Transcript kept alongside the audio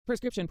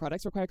Prescription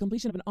products require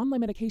completion of an online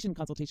medication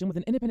consultation with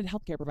an independent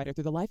healthcare provider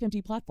through the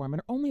LifeMD platform and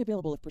are only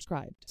available if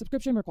prescribed.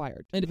 Subscription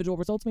required. Individual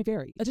results may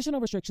vary. Additional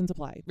restrictions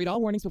apply. Read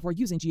all warnings before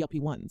using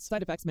GLP-1s.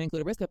 Side effects may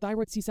include a risk of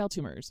thyroid C-cell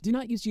tumors. Do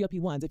not use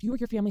GLP-1s if you or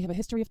your family have a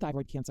history of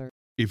thyroid cancer.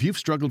 If you've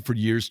struggled for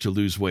years to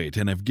lose weight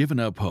and have given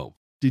up hope,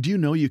 did you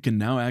know you can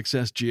now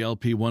access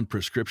GLP-1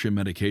 prescription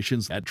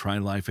medications at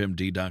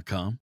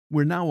TryLifeMD.com?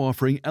 We're now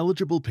offering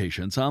eligible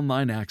patients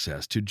online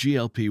access to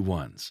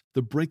GLP-1s,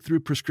 the breakthrough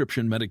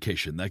prescription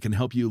medication that can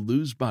help you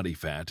lose body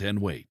fat and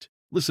weight.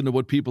 Listen to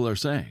what people are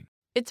saying.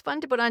 It's fun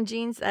to put on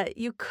jeans that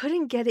you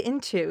couldn't get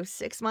into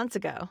 6 months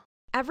ago.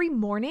 Every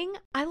morning,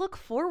 I look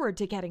forward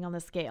to getting on the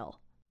scale.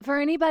 For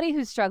anybody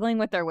who's struggling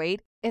with their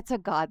weight, it's a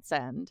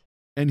godsend.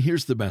 And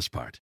here's the best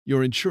part.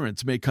 Your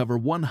insurance may cover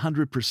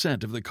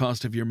 100% of the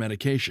cost of your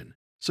medication.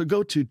 So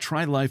go to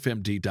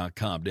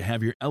TryLifeMD.com to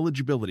have your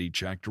eligibility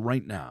checked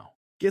right now.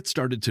 Get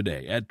started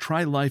today at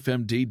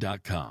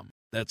TryLifeMD.com.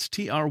 That's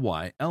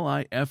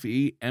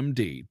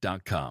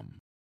TryLifeMD.com.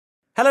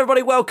 Hello,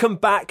 everybody. Welcome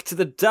back to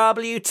the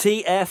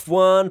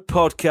WTF1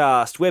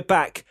 podcast. We're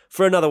back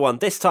for another one.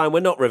 This time, we're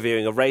not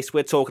reviewing a race.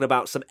 We're talking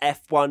about some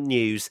F1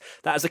 news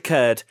that has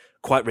occurred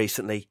quite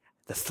recently.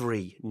 The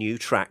 3 new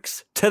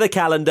tracks to the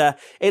calendar.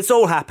 It's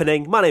all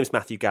happening. My name's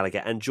Matthew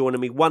Gallagher, and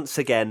joining me once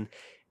again,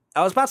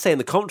 I was about to say in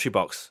the commentary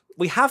box.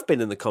 We have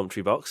been in the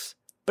commentary box,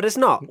 but it's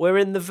not. We're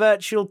in the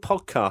virtual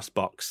podcast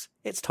box.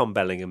 It's Tom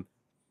Bellingham.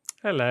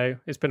 Hello.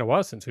 It's been a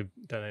while since we've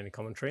done any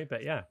commentary,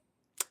 but yeah.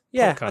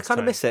 Yeah, I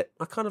kind of miss it.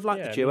 I kind of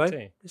like the duo.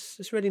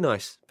 It's really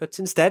nice. But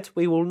instead,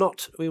 we will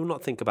not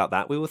think about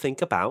that. We will think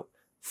about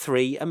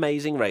 3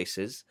 amazing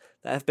races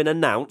that have been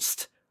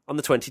announced on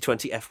the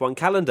 2020 F1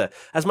 calendar.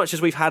 As much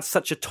as we've had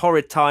such a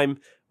torrid time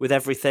with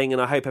everything,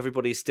 and I hope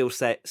everybody's still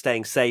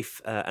staying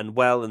safe and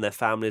well, and their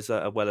families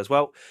are well as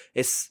well.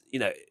 It's,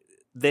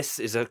 this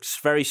is a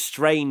very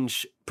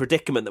strange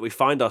predicament that we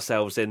find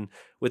ourselves in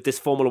with this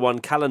Formula One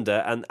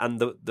calendar and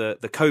the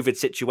COVID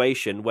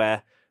situation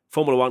where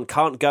Formula One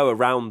can't go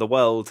around the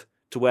world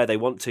to where they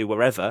want to,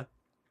 wherever.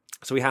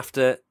 So we have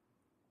to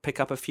pick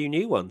up a few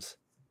new ones.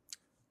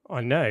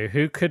 I know.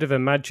 Who could have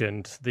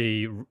imagined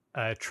the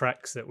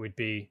tracks that we'd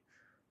be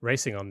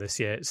racing on this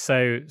year? It's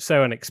so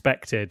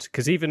unexpected,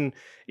 because even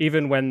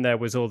when there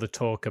was all the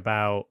talk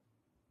about,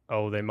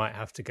 they might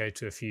have to go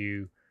to a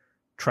few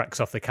tracks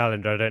off the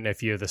calendar. I don't know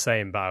if you're the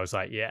same, but I was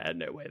like, yeah,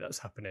 no way that's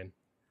happening.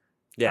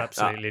 Yeah,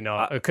 absolutely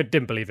not. I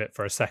didn't believe it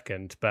for a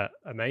second, but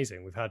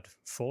amazing. We've had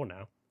 4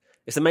 now.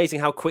 It's amazing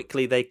how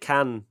quickly they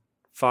can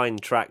find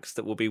tracks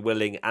that will be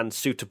willing and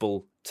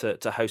suitable to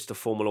host a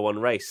Formula One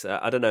race.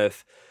 I don't know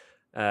if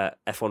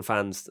F1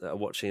 fans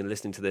watching and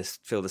listening to this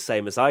feel the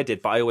same as I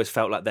did, but I always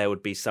felt like there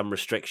would be some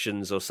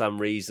restrictions or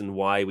some reason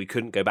why we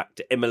couldn't go back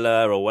to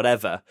Imola or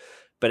whatever.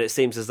 But it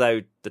seems as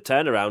though the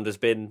turnaround has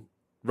been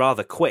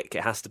rather quick,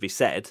 it has to be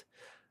said,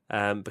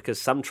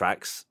 because some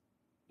tracks,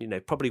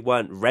 probably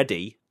weren't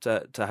ready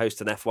to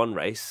host an F1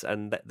 race,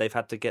 and they've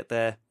had to get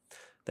their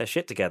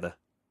shit together.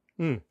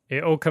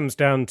 It all comes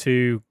down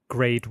to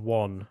Grade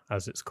 1,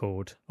 as it's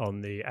called,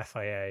 on the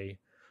FIA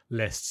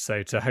list.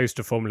 So to host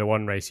a Formula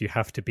One race, you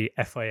have to be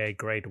FIA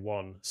Grade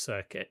 1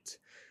 circuit,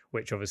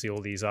 which obviously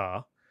all these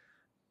are.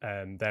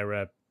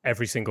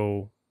 Every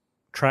single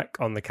track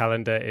on the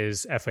calendar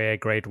is FIA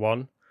Grade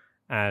 1,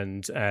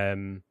 and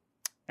also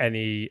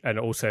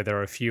there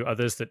are a few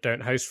others that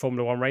don't host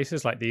Formula One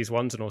races, like these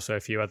ones, and also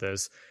a few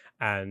others.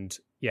 And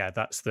yeah,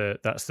 that's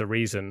the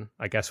reason,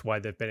 I guess, why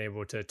they've been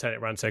able to turn it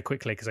around so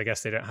quickly, because I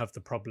guess they don't have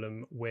the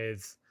problem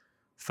with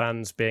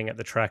fans being at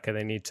the track, and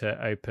they need to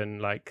open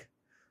like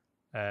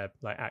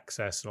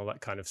access and all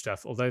that kind of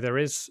stuff. Although there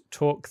is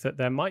talk that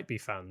there might be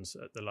fans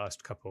at the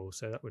last couple,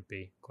 so that would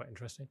be quite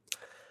interesting.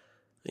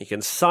 You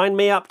can sign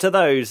me up to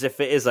those if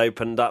it is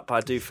opened up.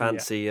 I do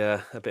fancy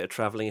a bit of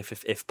travelling,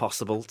 if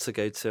possible, to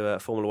go to a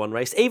Formula One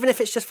race, even if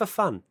it's just for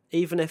fun,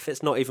 even if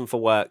it's not even for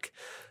work,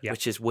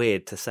 which is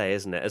weird to say,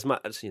 isn't it? As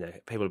much as,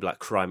 people would be like,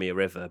 cry me a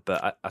river,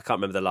 but I can't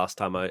remember the last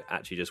time I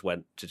actually just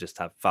went to just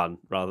have fun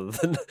rather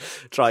than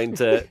trying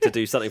to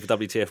do something for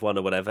WTF1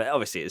 or whatever.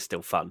 Obviously, it's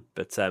still fun,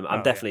 but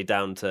I'm definitely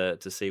down to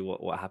see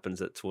what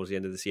happens towards the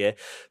end of this year.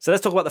 So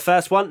let's talk about the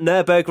first one,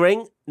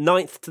 Nürburgring,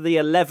 9th to the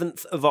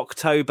 11th of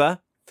October.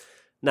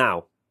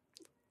 Now,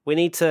 we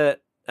need to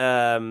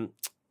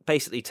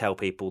basically tell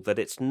people that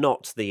it's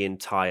not the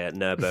entire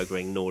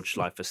Nürburgring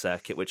Nordschleife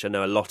circuit, which I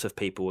know a lot of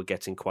people were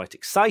getting quite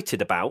excited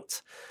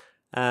about,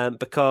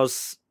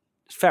 because,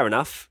 fair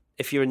enough,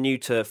 if you're new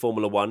to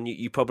Formula One,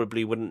 you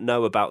probably wouldn't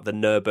know about the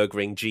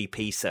Nürburgring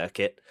GP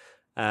circuit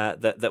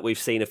that we've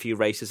seen a few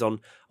races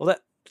on. Although,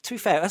 to be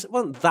fair, it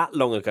wasn't that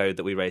long ago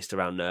that we raced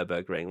around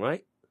Nürburgring,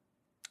 right?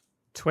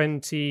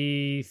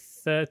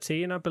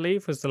 2013, I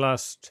believe, was the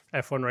last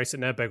F1 race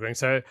at Nürburgring.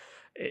 So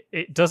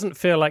it doesn't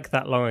feel like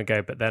that long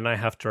ago, but then I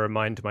have to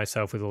remind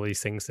myself with all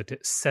these things that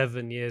it's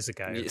 7 years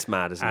ago. It's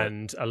mad, isn't it?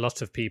 And a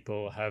lot of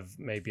people have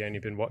maybe only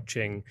been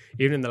watching,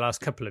 even in the last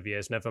couple of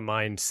years, never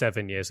mind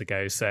 7 years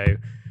ago. So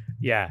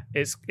Yeah,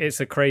 it's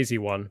a crazy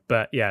one,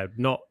 but yeah,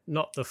 not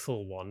the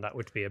full one. That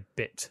would be a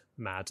bit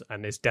mad,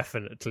 and it's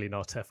definitely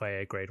not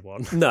FIA grade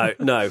 1. No.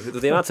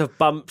 The amount of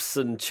bumps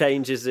and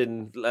changes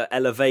in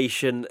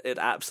elevation, it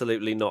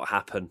absolutely not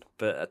happen.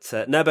 But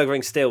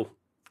Nürburgring still,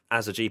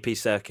 as a GP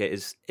circuit,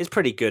 is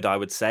pretty good, I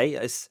would say.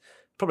 It's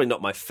probably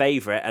not my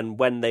favourite, and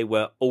when they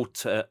were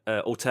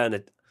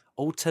alternating,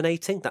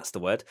 that's the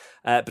word,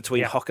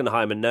 between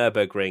Hockenheim and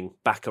Nürburgring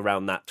back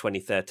around that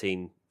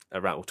 2013,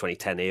 around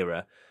 2010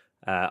 era,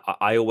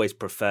 I always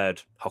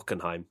preferred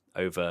Hockenheim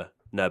over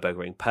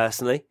Nürburgring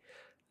personally.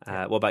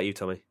 What about you,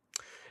 Tommy?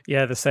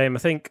 Yeah, the same. I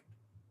think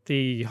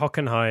the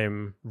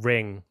Hockenheim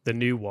ring, the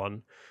new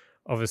one,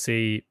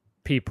 obviously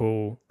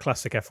people,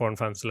 classic F1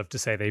 fans, love to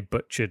say they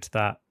butchered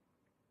that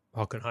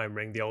Hockenheim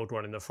ring, the old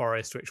one in the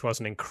forest, which was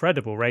an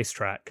incredible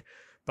racetrack.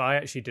 But I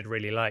actually did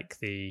really like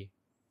the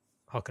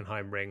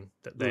Hockenheim ring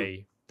that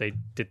they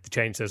did the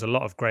change. There's a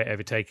lot of great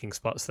overtaking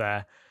spots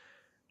there.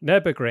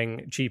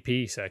 Nürburgring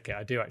GP circuit,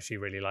 I do actually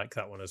really like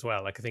that one as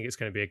well. Like, I think it's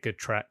going to be a good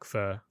track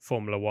for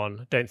Formula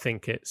One. Don't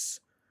think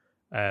it's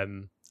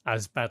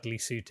as badly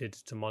suited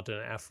to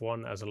modern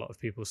F1 as a lot of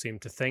people seem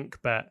to think,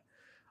 but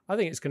I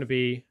think it's going to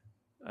be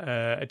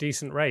a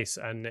decent race,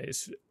 and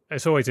it's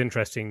always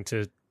interesting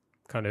to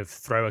kind of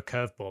throw a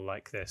curveball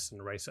like this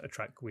and race at a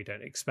track we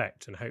don't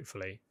expect, and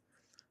hopefully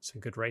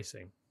some good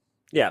racing.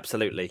 Yeah,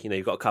 absolutely.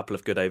 You've got a couple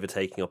of good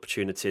overtaking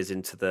opportunities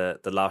into the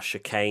last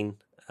chicane,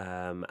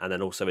 and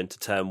then also into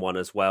turn 1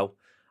 as well.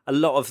 A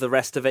lot of the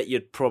rest of it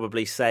you'd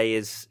probably say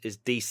is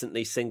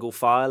decently single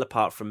file,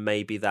 apart from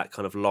maybe that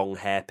kind of long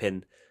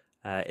hairpin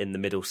in the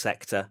middle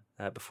sector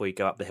before you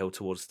go up the hill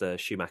towards the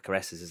Schumacher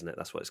S's, isn't it?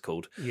 That's what it's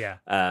called. Yeah.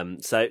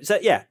 So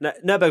yeah,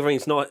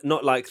 Nürburgring's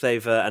not like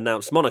they've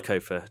announced Monaco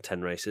for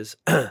 10 races.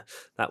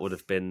 That would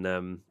have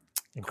been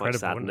quite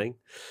saddening.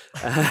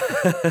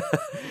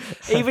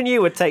 Even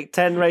you would take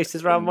 10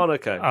 races around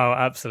Monaco? Oh,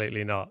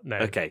 absolutely not. No.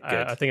 Okay,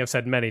 good. I think I've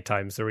said many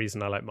times the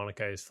reason I like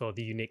Monaco is for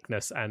the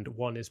uniqueness, and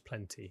one is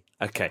plenty.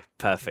 Okay,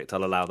 perfect.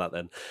 I'll allow that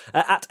then.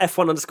 At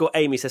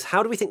F1_Amy says,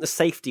 how do we think the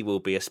safety will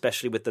be,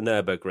 especially with the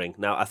Nürburgring?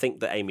 Now, I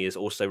think that Amy is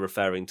also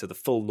referring to the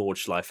full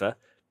Nordschleife.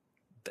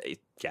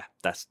 Yeah,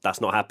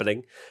 that's not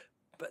happening.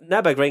 But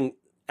Nürburgring,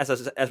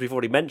 as we've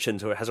already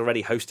mentioned, has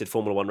already hosted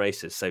Formula One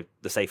races, so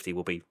the safety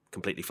will be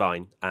completely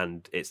fine,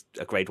 and it's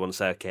a Grade 1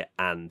 circuit,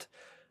 and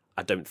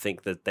I don't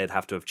think that they'd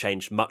have to have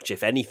changed much,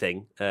 if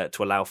anything,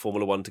 to allow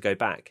Formula One to go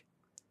back.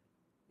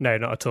 No,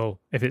 not at all.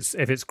 If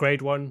it's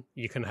Grade 1,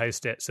 you can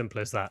host it, simple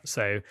as that.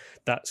 So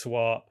that's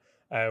what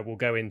we'll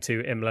go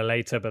into Imola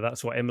later, but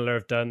that's what Imola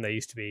have done. They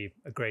used to be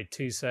a Grade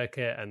 2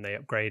 circuit, and they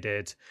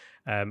upgraded.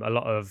 A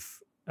lot of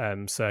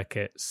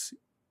circuits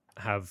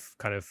have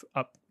kind of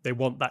they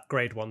want that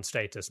Grade 1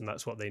 status, and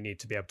that's what they need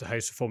to be able to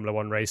host a Formula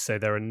One race. So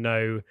there are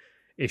no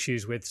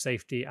issues with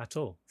safety at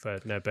all for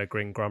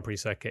Nürburgring Grand Prix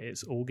circuit.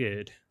 It's all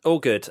good. All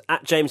good.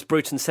 At James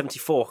Bruton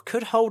 74,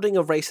 could holding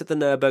a race at the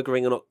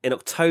Nürburgring in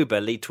October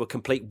lead to a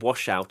complete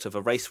washout of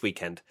a race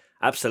weekend?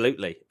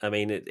 Absolutely. I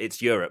mean,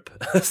 it's Europe,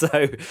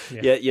 so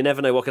you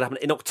never know what could happen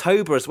in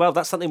October as well.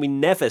 That's something we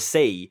never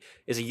see,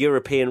 is a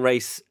European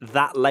race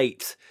that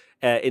late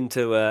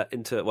into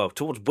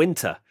towards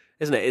winter,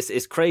 isn't it?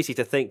 It's crazy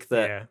to think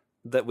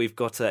that we've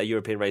got a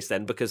European race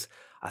then, because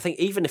I think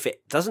even if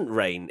it doesn't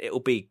rain, it will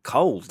be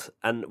cold,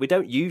 and we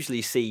don't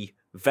usually see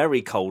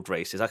very cold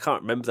races. I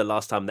can't remember the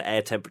last time the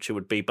air temperature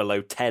would be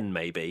below 10,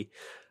 maybe.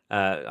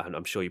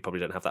 I'm sure you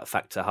probably don't have that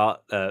fact to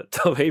heart,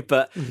 Tommy,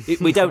 but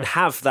we don't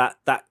have that.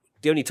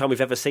 The only time we've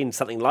ever seen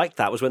something like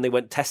that was when they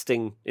went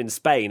testing in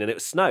Spain and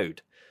it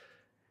snowed.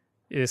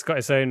 It's got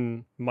its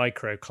own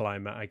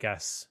microclimate, I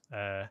guess.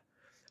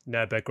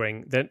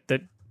 Nürburgring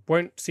that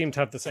won't seem to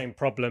have the same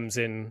problems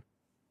in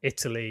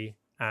Italy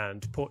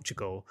and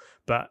Portugal,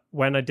 but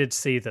when I did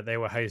see that they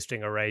were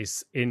hosting a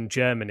race in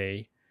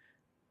Germany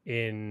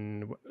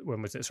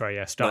when was it?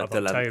 Sorry, start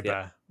of October.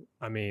 Yeah.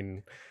 I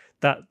mean,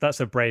 that's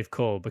a brave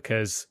call,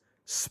 because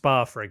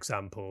Spa, for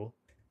example,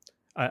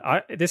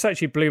 this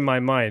actually blew my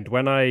mind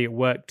when I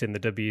worked in the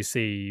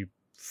WC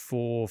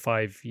 4 or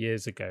 5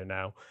 years ago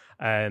now.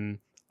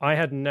 I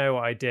had no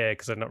idea,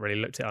 because I'd not really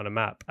looked at it on a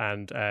map,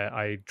 and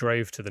I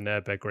drove to the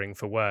Nürburgring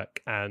for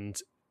work, and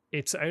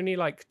it's only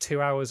like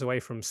 2 hours away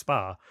from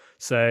Spa.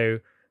 So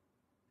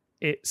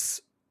it's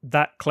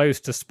that close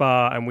to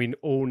Spa, and we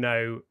all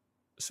know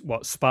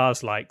what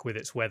Spa's like with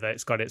its weather.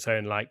 It's got its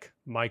own like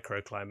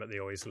microclimate. They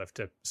always love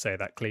to say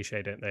that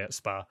cliche, don't they, at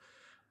Spa?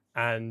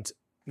 And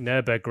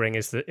Nürburgring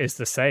is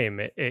the same.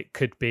 It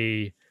could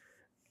be,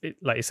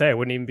 like you say, I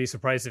wouldn't even be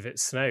surprised if it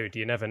snowed.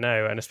 You never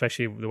know, and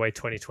especially the way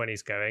 2020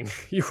 is going,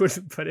 you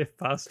wouldn't put it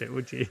past it,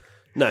 would you?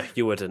 No,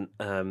 you wouldn't.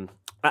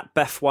 At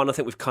Beth1, I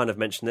think we've kind of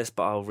mentioned this,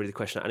 but I'll read the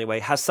question out anyway.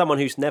 Has someone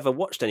who's never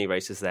watched any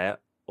races there,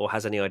 or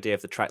has any idea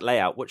of the track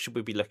layout, what should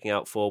we be looking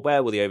out for?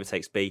 Where will the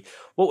overtakes be?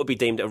 What would be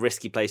deemed a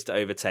risky place to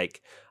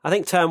overtake? I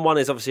think turn 1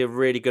 is obviously a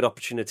really good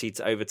opportunity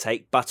to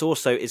overtake, but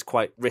also is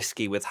quite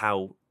risky with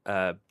how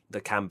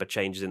the camber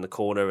changes in the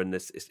corner, and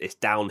it's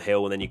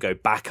downhill, and then you go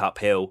back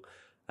uphill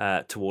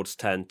towards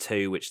turn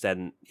 2, which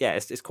then,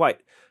 it's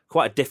quite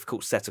quite a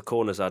difficult set of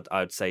corners,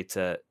 I'd say,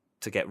 to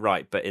get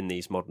right. But in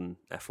these modern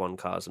F1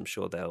 cars, I'm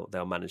sure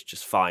they'll manage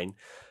just fine.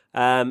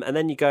 And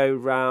then you go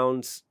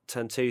round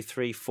turn 2,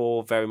 3,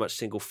 4, very much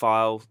single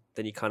file.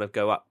 Then you kind of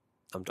go up.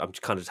 I'm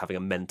kind of just having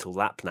a mental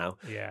lap now.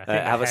 Yeah,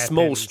 have a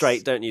small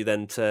straight, don't you?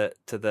 Then to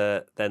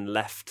the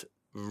left,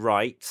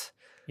 right.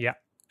 Yeah,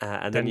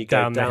 and then you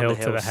go down the hill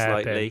to the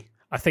hairpin. Slightly.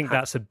 I think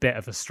that's a bit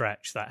of a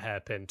stretch, that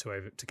hairpin,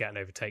 to get an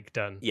overtake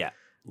done. Yeah,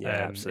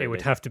 absolutely. It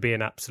would have to be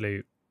an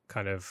absolute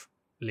kind of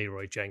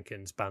Leroy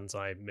Jenkins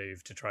Banzai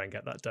move to try and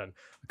get that done.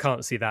 I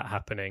can't see that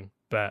happening,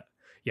 but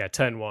yeah,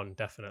 turn 1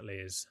 definitely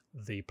is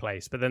the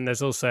place. But then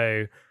there's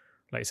also,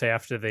 like say,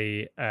 after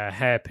the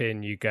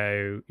hairpin, you've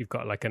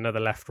got like another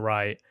left,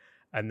 right,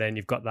 and then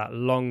you've got that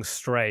long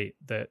straight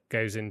that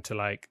goes into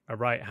like a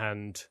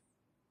right-hand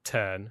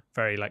turn,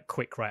 very like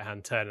quick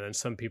right-hand turn, and then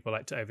some people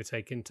like to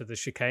overtake into the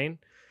chicane.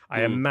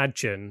 I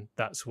imagine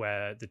that's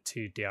where the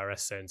 2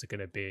 DRS zones are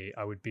going to be.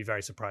 I would be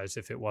very surprised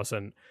if it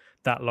wasn't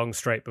that long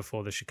straight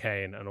before the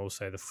chicane and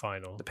also the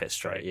pit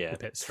straight. Yeah, the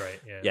pit straight.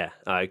 Yeah,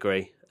 I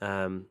agree.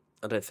 I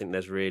don't think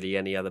there's really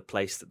any other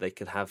place that they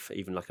could have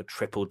even like a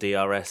triple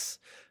DRS,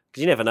 because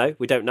you never know.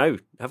 We don't know,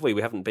 have we?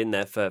 We haven't been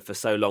there for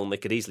so long. They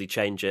could easily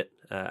change it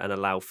and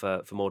allow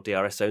for more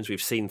DRS zones.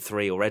 We've seen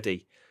 3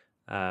 already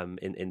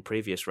in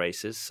previous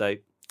races, so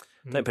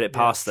don't put it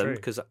past them,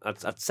 because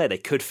I'd say they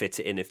could fit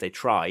it in if they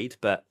tried,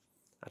 but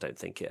I don't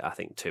think it. I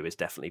think 2 is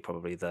definitely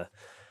probably the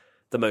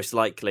most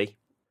likely.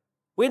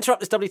 We interrupt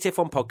this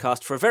WTF1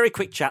 podcast for a very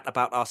quick chat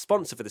about our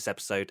sponsor for this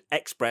episode,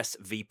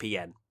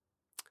 ExpressVPN.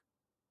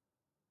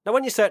 Now,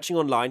 when you're searching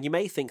online, you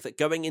may think that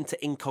going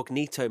into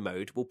incognito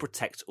mode will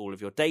protect all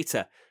of your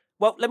data.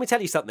 Well, let me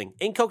tell you something.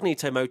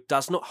 Incognito mode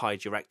does not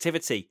hide your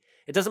activity.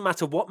 It doesn't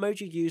matter what mode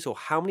you use or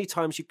how many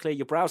times you clear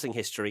your browsing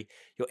history,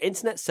 your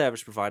internet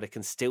service provider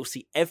can still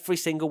see every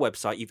single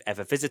website you've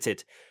ever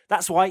visited.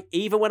 That's why,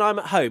 even when I'm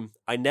at home,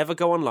 I never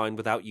go online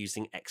without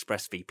using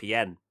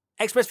ExpressVPN.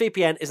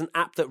 ExpressVPN is an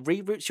app that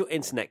reroutes your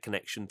internet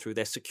connection through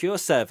their secure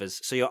servers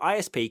so your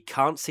ISP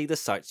can't see the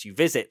sites you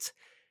visit.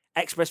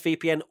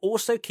 ExpressVPN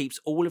also keeps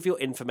all of your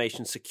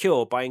information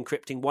secure by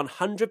encrypting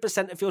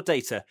 100% of your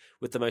data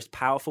with the most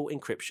powerful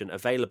encryption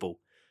available.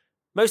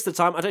 Most of the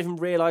time, I don't even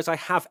realise I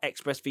have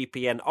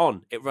ExpressVPN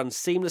on. It runs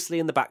seamlessly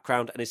in the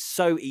background and is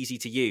so easy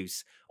to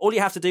use. All you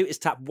have to do is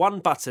tap one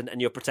button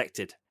and you're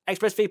protected.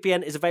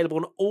 ExpressVPN is available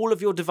on all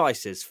of your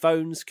devices,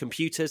 phones,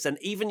 computers, and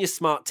even your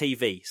smart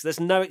TV, so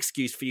there's no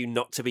excuse for you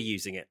not to be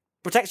using it.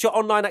 Protect your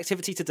online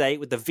activity today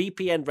with the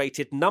VPN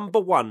rated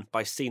 #1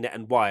 by CNET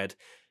and Wired.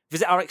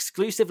 Visit our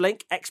exclusive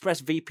link,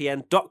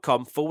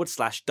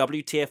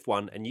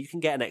 expressvpn.com/WTF1, and you can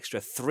get an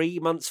extra 3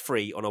 months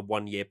free on a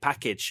 1-year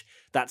package.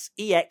 That's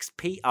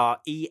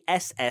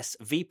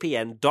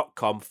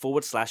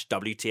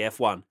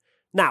expressvpn.com/WTF1.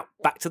 Now,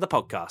 back to the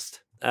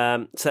podcast.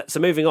 So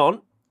moving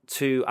on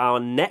to our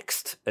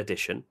next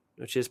edition,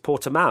 which is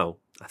Portimao.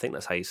 I think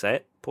that's how you say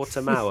it.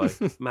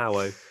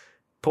 Portimao.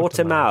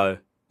 Portimao.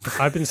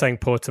 I've been saying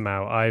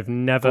Portimao. I've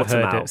never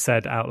heard it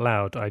said out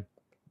loud. I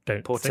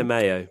don't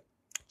Portimao.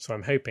 So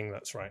I'm hoping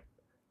that's right.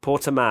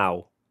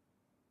 Portimao.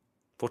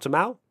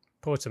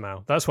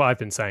 That's what I've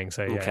been saying.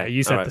 So yeah, okay.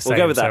 You said the same. We'll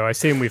go with that. So I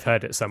assume we've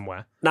heard it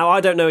somewhere. Now,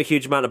 I don't know a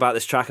huge amount about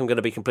this track. I'm going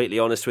to be completely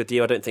honest with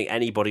you. I don't think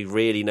anybody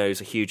really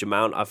knows a huge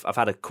amount. I've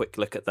had a quick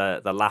look at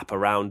the lap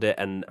around it,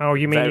 and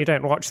you mean you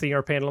don't watch the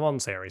European Le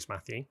Mans series,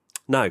 Matthew?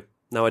 No,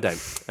 I don't.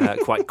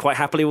 Quite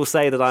happily will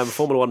say that I'm a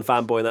Formula 1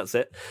 fanboy, and that's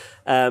it.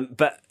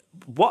 But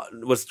what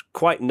was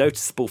quite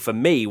noticeable for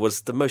me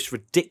was the most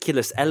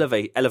ridiculous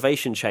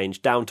elevation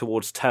change down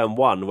towards turn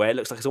 1, where it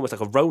looks like it's almost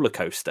like a roller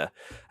coaster.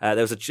 There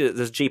was a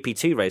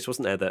GP2 race,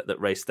 wasn't there, that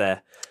raced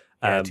there?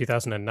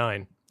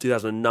 2009.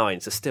 2009,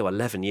 so still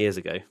 11 years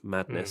ago.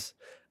 Madness.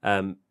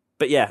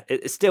 But yeah,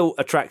 it's still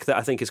a track that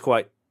I think is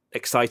quite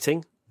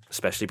exciting,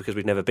 especially because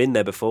we've never been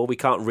there before. We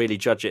can't really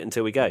judge it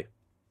until we go.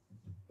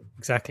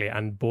 Exactly,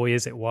 and boy,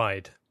 is it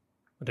wide.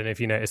 I don't know if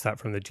you noticed that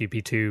from the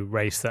GP2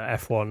 race that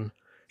F1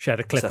 shared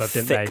a clip of,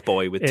 didn't they? Thick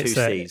boy with 2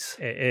 Cs.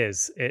 It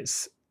is.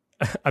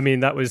 I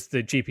mean, that was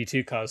the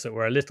GP2 cars that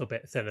were a little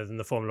bit thinner than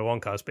the Formula 1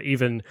 cars, but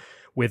even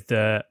with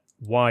the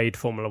wide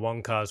Formula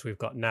 1 cars we've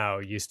got now,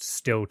 you're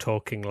still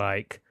talking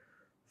like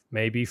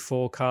maybe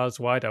 4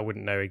 cars wide. I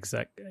wouldn't know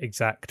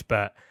exact,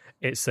 but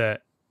it's a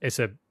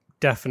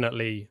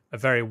definitely a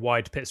very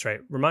wide pit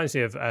straight. Reminds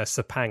me of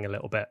Sepang a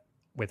little bit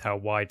with how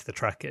wide the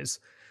track is.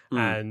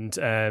 And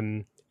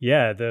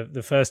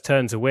the first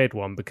turn's a weird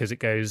one because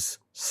it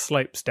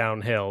slopes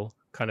downhill,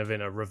 kind of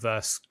in a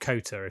reverse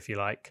coater, if you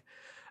like.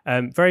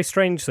 Very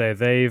strange, though.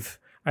 They've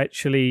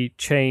actually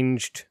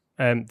changed.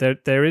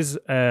 There is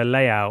a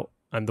layout,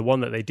 and the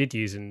one that they did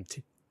use in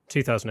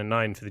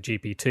 2009 for the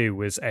GP2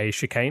 was a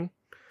chicane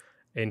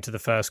into the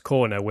first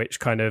corner, which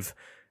kind of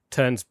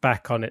turns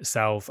back on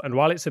itself. And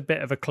while it's a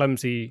bit of a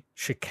clumsy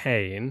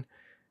chicane,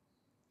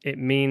 it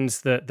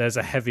means that there's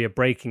a heavier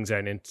braking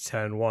zone into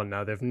turn 1.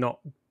 Now, they've not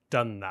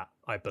done that,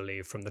 I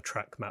believe, from the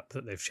track map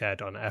that they've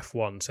shared on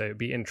F1. So it'd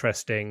be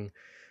interesting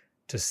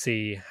to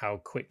see how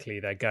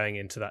quickly they're going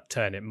into that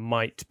turn. It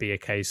might be a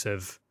case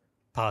of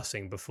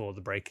passing before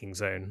the braking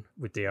zone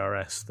with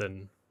DRS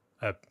than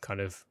a kind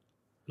of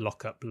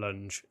lock-up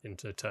lunge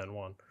into turn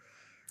 1.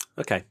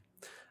 Okay.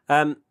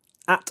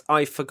 At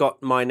I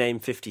Forgot My Name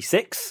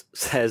 56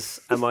 says,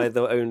 am I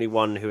the only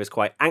one who is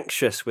quite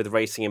anxious with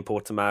racing in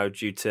Portimao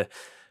due to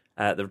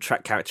the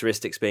track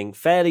characteristics being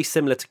fairly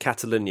similar to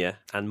Catalunya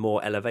and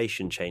more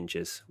elevation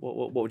changes?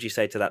 What would you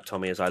say to that,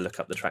 Tommy, as I look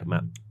up the track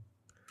map?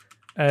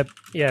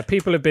 Yeah,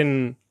 people have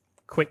been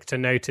quick to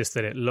notice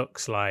that it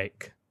looks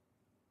like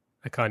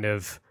a kind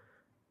of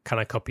can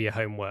I copy your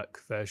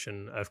homework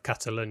version of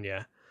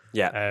Catalunya.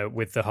 Yeah.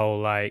 With the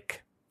whole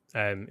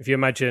if you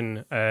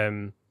imagine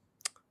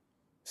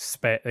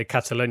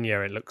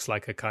Catalunya, it looks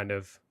like a kind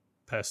of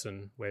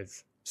person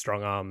with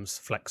strong arms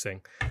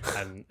flexing,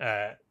 and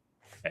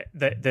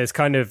there's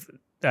kind of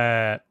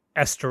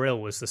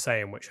Estoril was the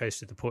same, which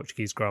hosted the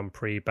Portuguese Grand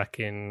Prix back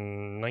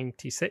in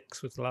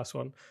 '96 was the last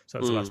one. So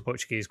that's the last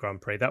Portuguese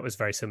Grand Prix. That was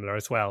very similar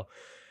as well.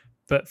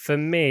 But for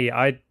me,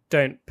 I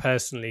don't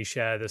personally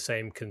share the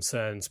same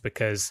concerns,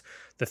 because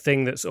the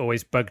thing that's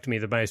always bugged me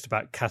the most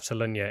about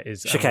Catalunya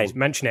is chicane. I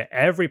mention it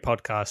every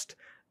podcast,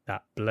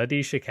 that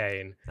bloody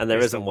chicane. And there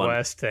isn't the one.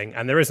 Worst thing.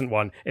 And there isn't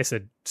one. It's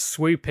a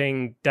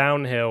swooping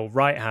downhill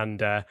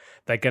right-hander.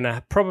 They're going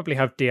to probably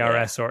have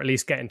DRS or at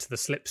least get into the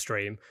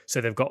slipstream.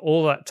 So they've got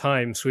all that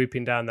time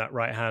swooping down that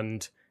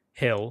right-hand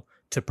hill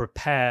to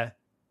prepare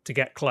to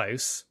get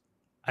close.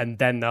 And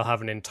then they'll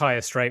have an entire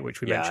straight, which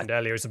we mentioned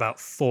earlier, is about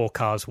 4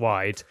 cars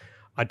wide.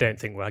 I don't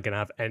think we're going to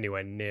have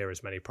anywhere near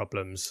as many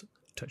problems,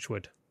 touch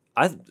wood.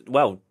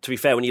 Well, to be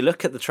fair, when you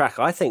look at the track,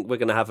 I think we're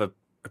going to have a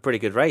pretty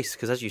good race,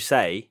 because as you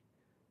say,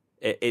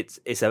 it's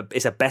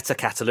a better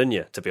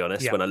Catalunya, to be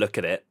honest, when I look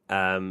at it.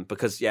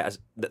 Because,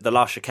 the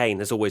last chicane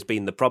has always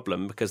been the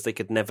problem, because they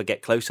could never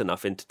get close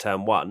enough into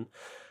turn 1.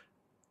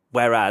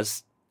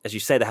 Whereas, as you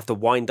say, they have to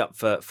wind up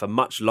for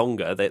much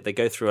longer. They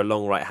go through a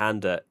long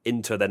right-hander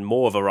into then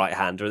more of a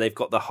right-hander, and they've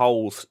got the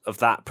whole of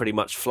that pretty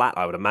much flat,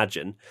 I would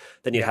imagine.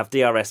 Then you'd have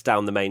DRS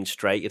down the main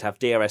straight. You'd have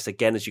DRS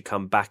again as you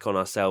come back on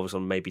ourselves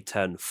on maybe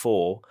turn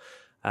 4.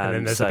 And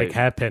then there's a big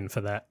hairpin for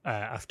that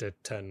after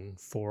turn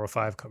 4 or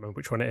 5, can't remember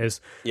which one it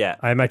is. Yeah.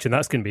 I imagine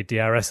that's going to be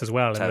DRS as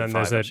well. Turn and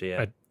then 5, there's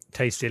a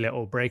tasty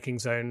little braking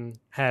zone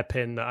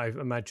hairpin that I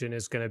imagine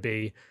is going to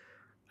be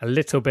a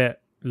little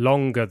bit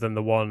longer than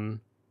the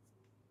one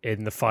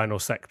in the final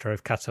sector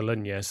of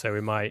Catalunya. So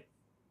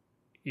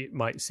you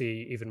might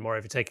see even more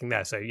overtaking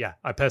there. So yeah,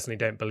 I personally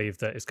don't believe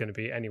that it's going to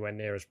be anywhere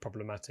near as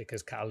problematic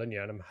as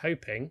Catalunya. And I'm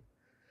hoping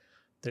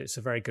that it's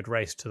a very good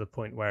race to the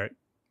point where it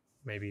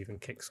maybe even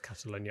kicks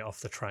Catalunya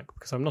off the track,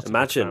 because I'm not a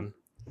big fan.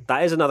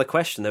 That is another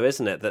question, though,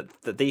 isn't it?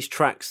 That these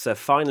tracks are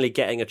finally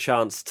getting a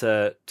chance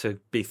to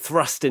be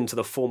thrust into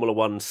the Formula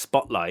One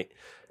spotlight.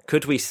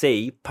 Could we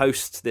see,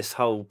 post this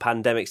whole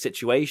pandemic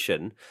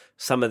situation,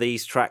 some of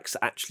these tracks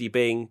actually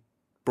being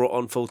brought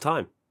on full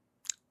time?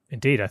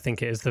 Indeed, I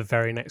think it is the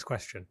very next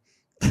question.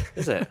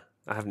 Is it?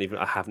 I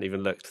haven't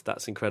even looked.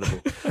 That's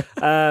incredible.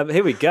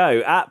 Here we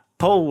go. At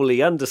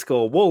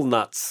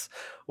Paulie_Walnuts.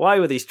 Why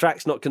were these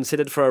tracks not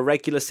considered for a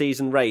regular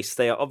season race?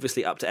 They are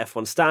obviously up to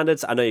F1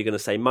 standards. I know you're going to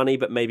say money,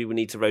 but maybe we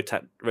need to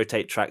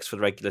rotate tracks for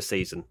the regular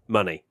season.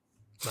 Money.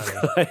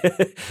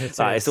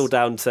 It's all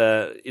down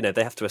to,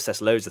 they have to assess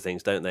loads of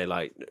things, don't they?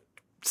 Like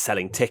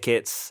selling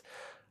tickets,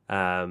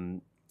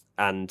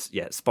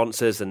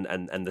 sponsors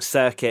and the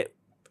circuit,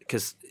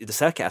 because the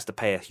circuit has to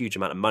pay a huge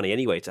amount of money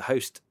anyway to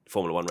host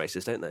Formula One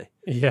races, don't they?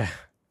 Yeah.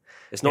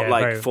 It's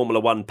not Formula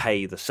One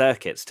pay the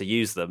circuits to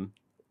use them.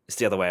 It's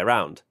the other way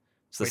around.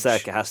 So the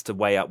circuit has to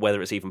weigh up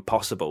whether it's even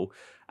possible.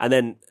 And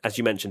then, as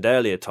you mentioned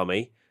earlier,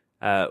 Tommy,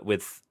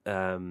 with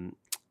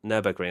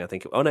Nürburgring, I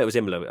think... Oh, no, it was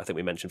Imola, I think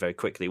we mentioned very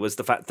quickly, was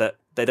the fact that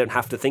they don't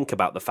have to think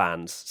about the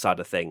fans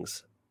side of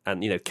things.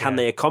 And, can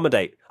they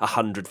accommodate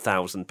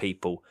 100,000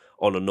 people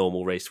on a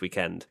normal race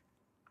weekend?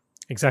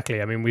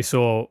 Exactly. I mean, we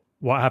saw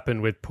what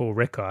happened with Paul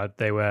Ricard.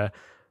 They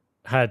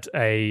had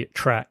a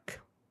track,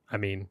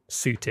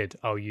 suited.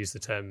 I'll use the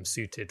term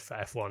suited for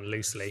F1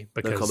 loosely,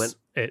 because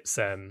it's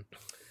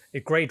a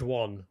grade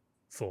 1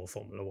 for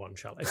Formula One,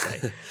 shall I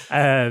say.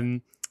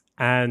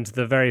 And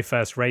the very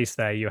first race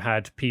there, you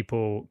had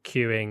people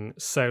queuing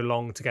so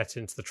long to get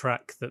into the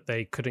track that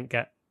they couldn't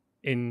get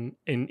in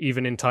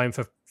even in time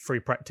for free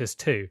practice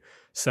 2.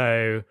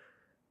 So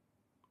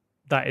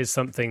that is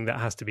something that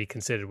has to be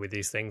considered with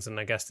these things, and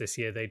I guess this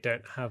year they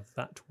don't have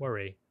that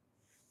worry.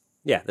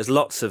 Yeah, there's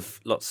lots of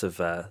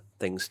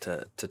things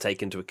to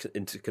take into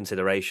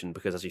consideration,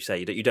 because, as you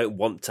say, you don't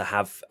want to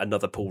have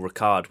another Paul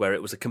Ricard where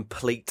it was a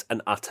complete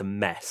and utter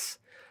mess.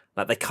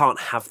 Like, they can't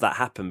have that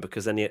happen,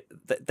 because then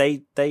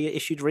they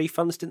issued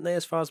refunds, didn't they?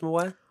 As far as I'm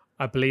aware,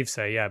 I believe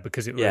so. Yeah,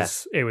 because it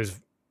was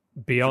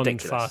beyond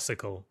ridiculous.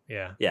 Farcical.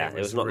 Yeah, it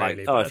was not really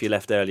like bad. If you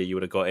left earlier you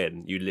would have got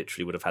in. You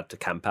literally would have had to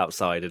camp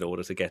outside in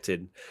order to get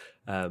in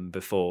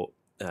before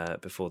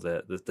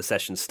the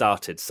session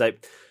started. So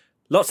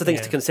lots of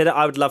things to consider.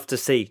 I would love to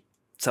see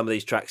some of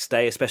these tracks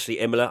stay, especially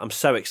Imola. I'm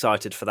so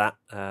excited for that.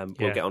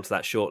 We'll get onto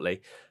that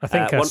shortly. I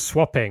think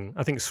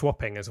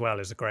swapping as well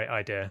is a great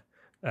idea.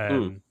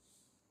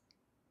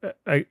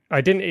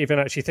 I didn't even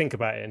actually think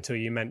about it until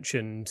you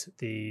mentioned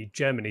the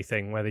Germany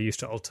thing where they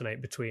used to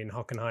alternate between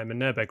Hockenheim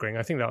and Nürburgring.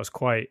 I think that was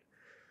quite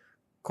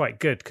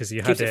good because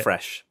you keeps it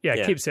fresh. Yeah,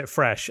 it keeps it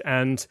fresh.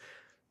 And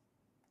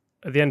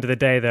at the end of the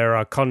day, there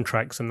are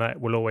contracts, and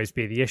that will always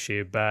be the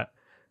issue. But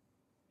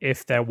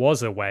if there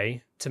was a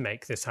way to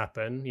make this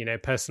happen,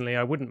 personally,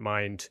 I wouldn't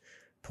mind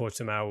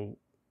Portimao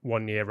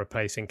 1 year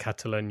replacing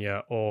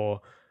Catalonia,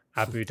 or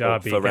Abu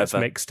Dhabi gets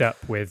mixed up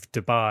with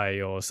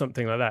Dubai or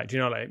something like that. Do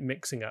you know, like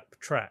mixing up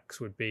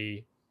tracks would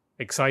be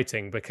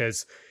exciting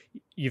because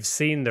you've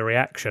seen the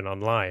reaction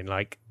online.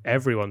 Like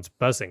everyone's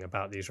buzzing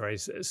about these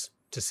races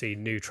to see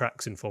new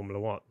tracks in Formula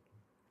One.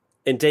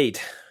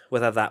 Indeed.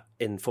 Whether that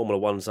in Formula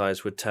One's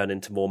eyes would turn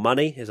into more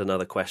money is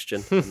another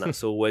question, and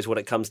that's always what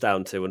it comes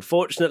down to.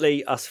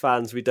 Unfortunately, us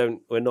fans,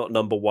 we're not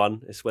number one.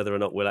 It's whether or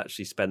not we'll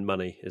actually spend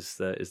money is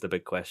the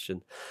big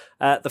question.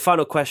 The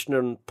final question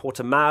on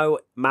Portimao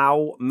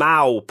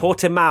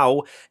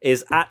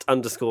is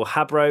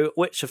 @_Habro.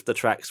 Which of the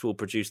tracks will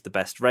produce the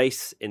best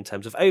race in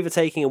terms of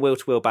overtaking and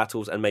wheel-to-wheel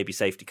battles and maybe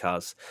safety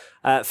cars?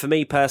 For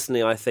me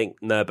personally, I think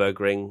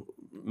Nürburgring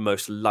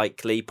most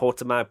likely,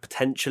 Portimao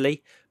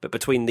potentially, but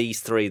between these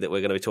three that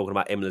we're going to be talking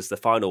about, Imola's the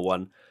final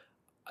one.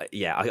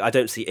 I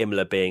don't see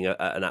Imola being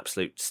an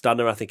absolute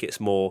stunner. I think it's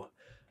more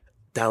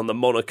down the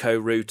Monaco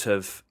route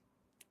of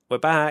we're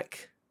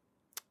back.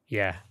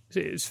 Yeah,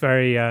 it's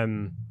very. I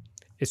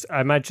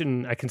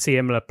imagine I can see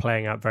Imola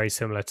playing out very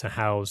similar to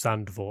how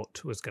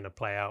Zandvoort was going to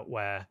play out,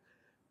 where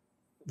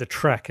the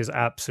track is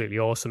absolutely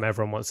awesome.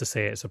 Everyone wants to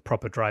see it. It's a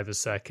proper driver's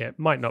circuit.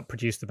 Might not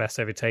produce the best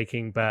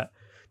overtaking, but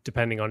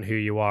depending on who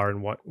you are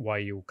and why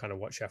you kind of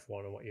watch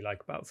F1 and what you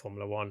like about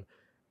Formula One,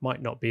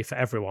 might not be for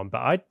everyone.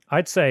 But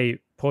I'd say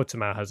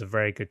Portimao has a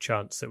very good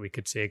chance that we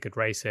could see a good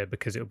race here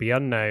because it'll be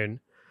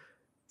unknown.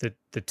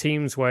 The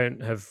teams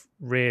won't have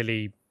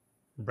really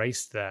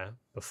raced there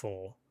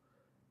before,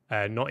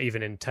 not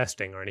even in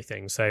testing or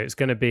anything. So it's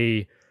going to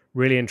be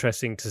really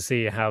interesting to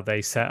see how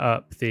they set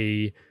up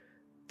the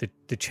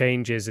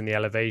changes in the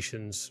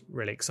elevations.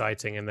 Really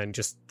exciting, and then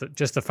just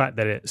the fact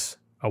that it's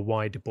a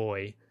wide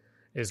boy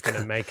is going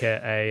to make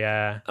it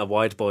a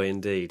wide boy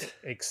indeed.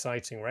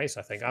 Exciting race,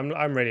 I think.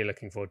 I'm really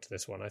looking forward to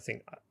this one. I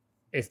think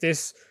if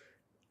this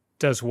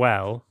does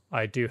well,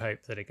 I do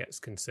hope that it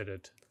gets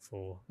considered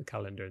for the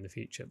calendar in the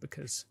future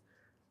because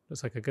it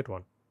looks like a good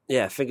one.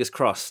 Yeah, fingers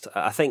crossed.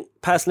 I think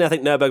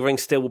Nürburgring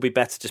still will be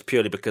better just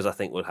purely because I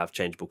think we'll have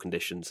changeable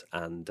conditions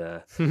and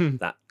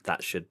that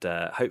should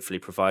hopefully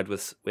provide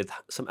with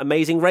some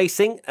amazing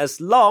racing as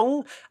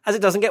long as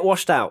it doesn't get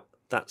washed out.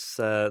 That's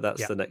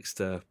the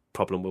next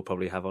problem we'll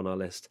probably have on our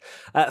list.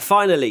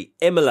 Finally,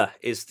 Imola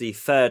is the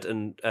third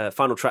and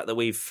final track that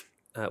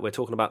we're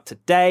talking about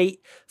today,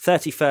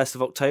 31st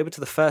of October to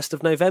the 1st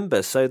of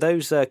November. So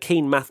those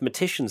keen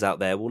mathematicians out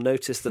there will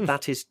notice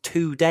that is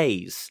 2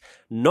 days,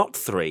 not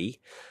 3.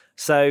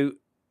 So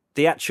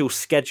the actual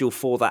schedule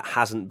for that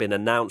hasn't been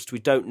announced. We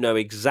don't know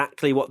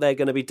exactly what they're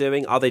going to be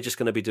doing. Are they just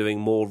going to be doing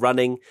more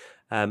running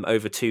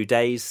over 2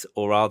 days,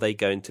 or are they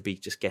going to be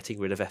just getting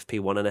rid of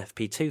FP1 and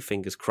FP2?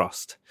 Fingers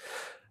crossed.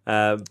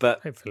 But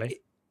hopefully,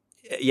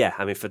 yeah.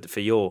 I mean, for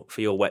your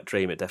wet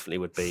dream, it definitely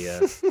would be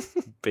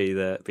be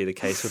the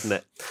case, wouldn't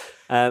it?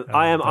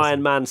 I am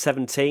Iron Man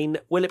 17.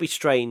 Will it be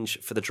strange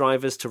for the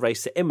drivers to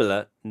race at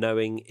Imola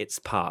knowing it's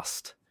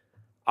past?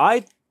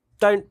 I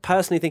don't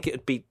personally think it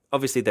would be.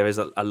 Obviously, there is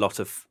a lot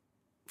of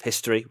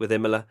history with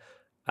Imola.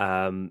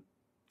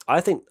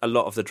 I think a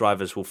lot of the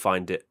drivers will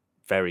find it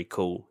very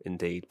cool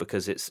indeed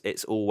because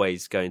it's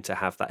always going to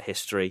have that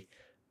history.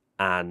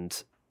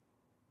 And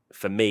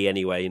for me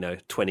anyway,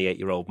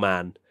 28-year-old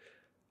man,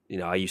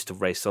 I used to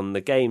race on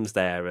the games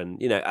there,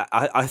 and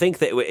I think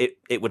that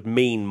it would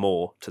mean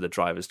more to the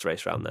drivers to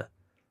race around there.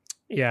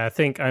 Yeah,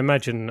 I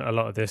imagine a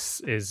lot of this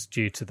is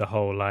due to the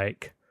whole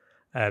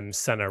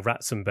Senna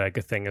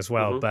Ratzenberger thing as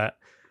well. Mm-hmm. But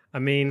I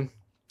mean,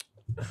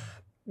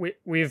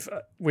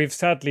 we've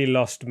sadly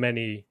lost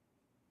many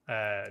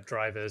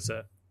drivers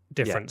at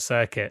different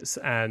circuits,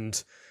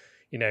 and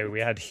we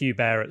had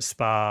Hubert at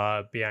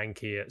Spa,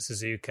 Bianchi at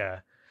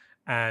Suzuka,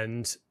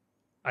 and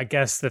I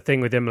guess the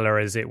thing with Imola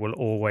is it will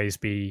always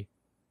be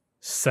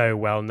so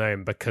well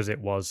known because it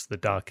was the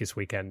darkest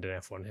weekend in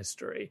F1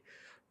 history.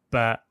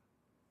 But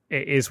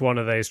it is one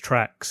of those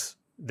tracks,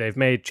 they've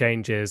made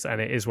changes, and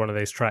it is one of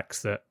those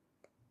tracks that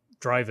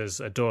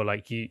drivers adore.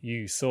 Like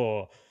you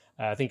saw,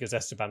 I think it was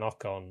Esteban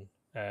Ocon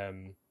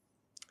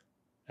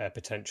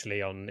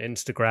potentially on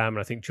Instagram, and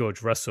I think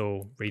George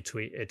Russell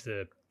retweeted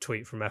the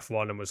tweet from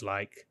F1 and was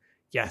like,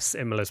 yes,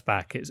 Imola's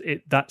back.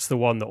 That's the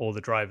one that all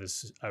the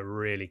drivers are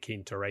really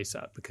keen to race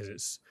at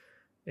because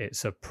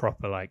it's a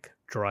proper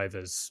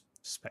driver's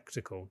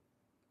spectacle.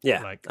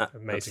 Yeah,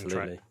 amazing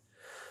absolutely.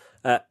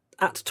 Track.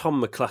 At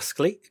Tom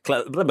McCluskey,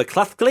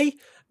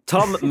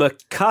 Tom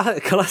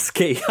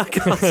McCluskey, I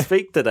can't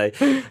speak today.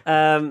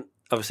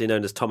 Obviously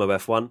known as Tomo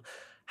F1.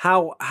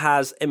 How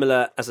has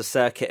Imola as a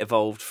circuit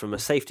evolved from a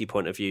safety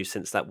point of view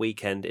since that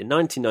weekend in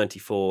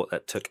 1994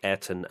 that took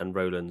Ayrton and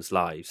Roland's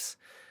lives?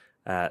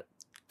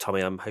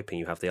 Tommy, I'm hoping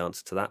you have the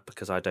answer to that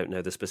because I don't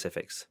know the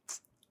specifics.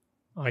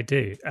 I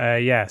do.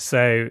 Yeah.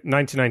 So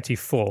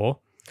 1994,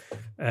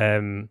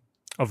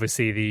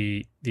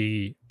 obviously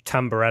the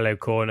Tamburello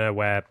corner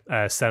where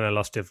Senna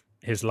lost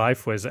his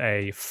life was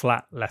a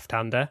flat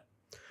left-hander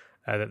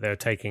that they were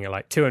taking at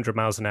like 200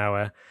 miles an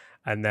hour.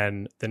 And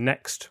then the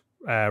next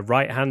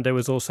right-hander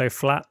was also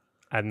flat.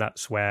 And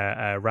that's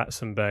where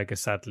Ratzenberger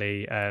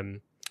sadly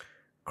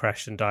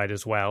crashed and died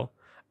as well.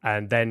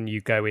 And then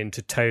you go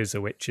into Tosa,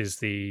 which is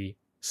the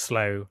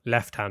slow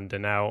left-hander.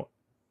 Now,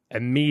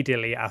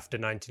 immediately after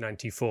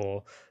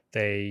 1994,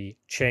 they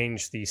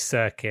changed the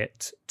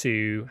circuit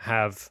to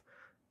have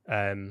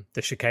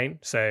the chicane.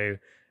 So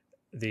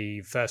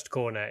the first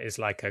corner is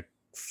like a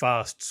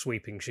fast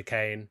sweeping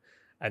chicane,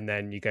 and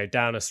then you go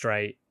down a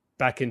straight,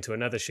 back into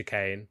another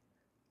chicane,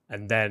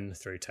 and then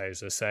through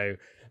Tosa. So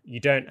you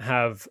don't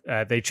have...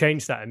 they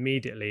changed that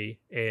immediately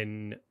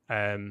in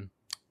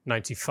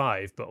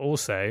 95, but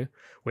also,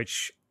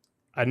 which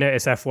I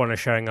notice F1 are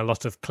showing a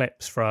lot of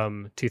clips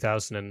from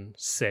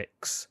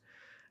 2006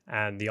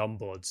 and the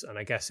onboards. And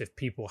I guess if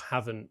people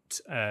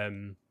haven't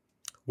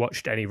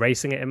watched any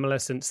racing at Imola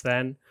since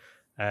then,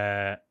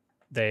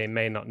 they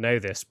may not know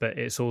this, but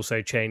it's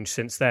also changed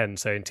since then.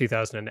 So in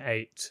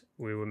 2008,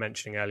 we were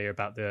mentioning earlier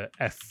about the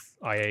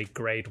FIA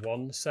Grade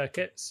 1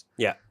 circuits.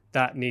 Yeah.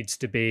 That needs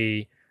to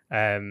be...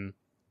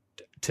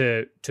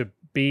 to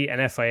be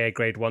an FIA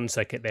Grade 1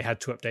 circuit, they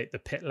had to update the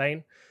pit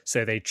lane.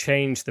 So they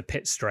changed the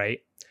pit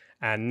straight.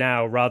 And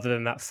now, rather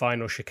than that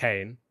final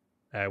chicane,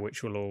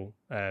 which will all...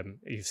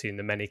 you've seen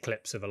the many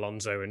clips of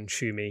Alonso and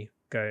Schumi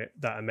go,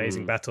 that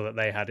amazing battle that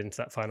they had into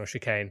that final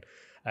chicane.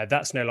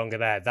 That's no longer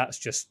there. That's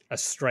just a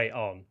straight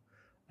on.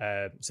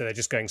 So they're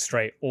just going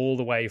straight all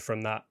the way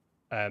from that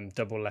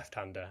double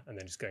left-hander, and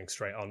then just going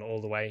straight on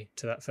all the way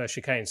to that first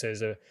chicane. So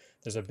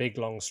there's a big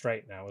long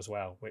straight now as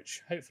well,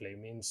 which hopefully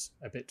means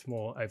a bit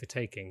more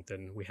overtaking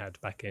than we had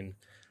back in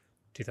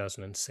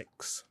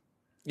 2006.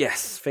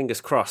 Yes,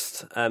 fingers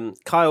crossed.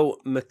 Kyle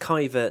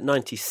McIver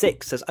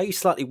 96 says, are you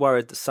slightly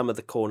worried that some of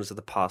the corners of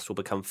the past will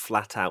become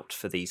flat out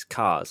for these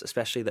cars,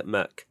 especially that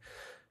Merc,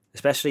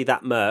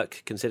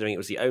 considering it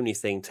was the only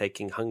thing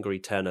taking Hungary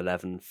turn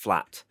 11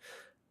 flat?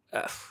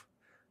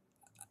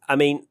 I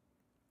mean,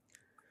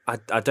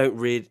 I don't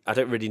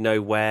really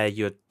know where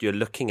you're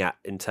looking at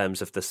in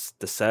terms of the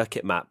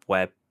circuit map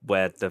where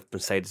the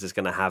Mercedes is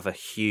going to have a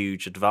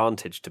huge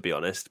advantage, to be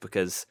honest,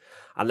 because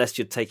unless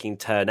you're taking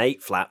turn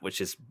 8 flat,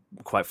 which is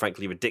quite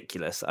frankly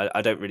ridiculous,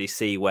 I don't really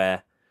see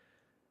where,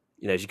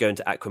 as you go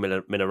into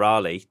Acqua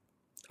Minerale,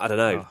 I don't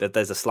know,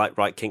 there's a slight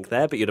right kink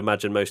there, but you'd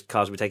imagine most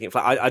cars would be taking it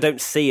flat. I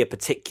don't see a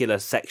particular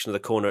section of the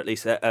corner, at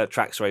least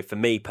track, for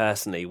me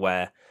personally,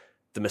 where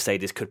the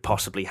Mercedes could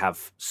possibly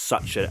have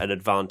such an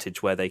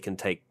advantage where they can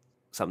take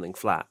something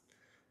flat.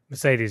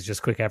 Mercedes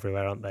just quick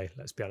everywhere, aren't they?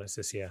 Let's be honest,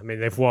 this year. I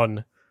mean, they've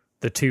won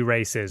the two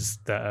races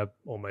that are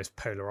almost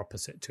polar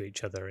opposite to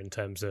each other in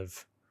terms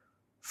of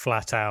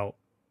flat out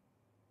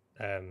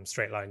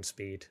straight line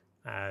speed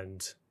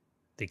and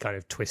the kind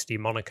of twisty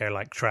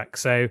Monaco-like track.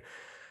 So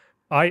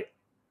I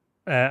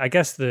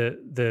guess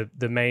the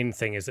main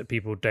thing is that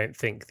people don't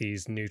think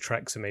these new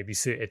tracks are maybe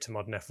suited to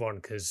modern F1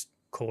 because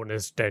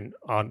corners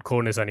aren't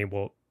corners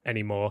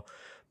anymore.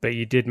 But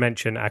you did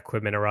mention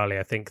Acqua Minerale.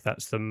 I think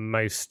that's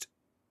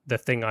the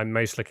thing I'm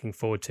most looking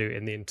forward to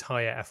in the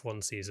entire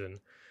F1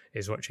 season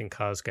is watching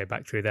cars go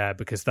back through there,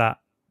 because that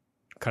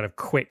kind of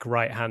quick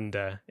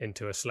right-hander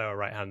into a slower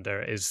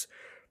right-hander is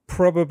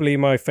probably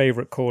my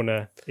favorite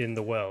corner in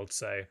the world.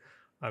 So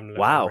I'm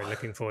really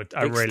looking forward.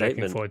 I'm really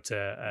looking forward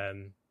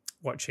to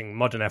watching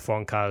modern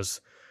F1 cars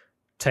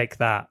take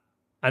that.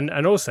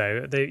 And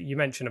also, you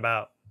mentioned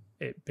about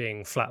it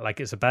being flat like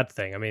it's a bad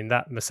thing. I mean,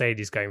 that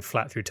Mercedes going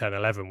flat through turn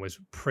 11 was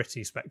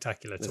pretty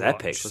spectacular to watch.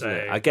 Epic, wasn't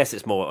it? I guess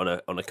it's more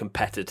on a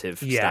competitive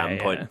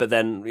standpoint. Yeah. But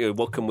then,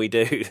 what can we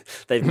do?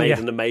 They've made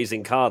an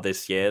amazing car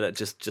this year that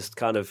just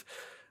kind of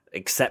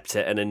accept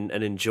it and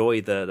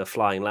enjoy the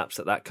flying laps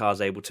that car's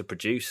able to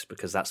produce,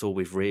 because that's all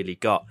we've really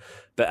got.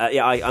 But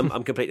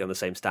I'm completely on the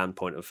same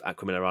standpoint of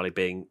Acqua Minerale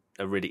being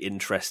a really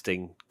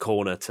interesting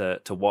corner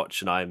to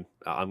watch, and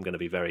I'm going to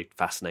be very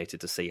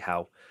fascinated to see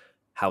how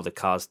the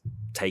cars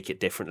take it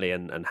differently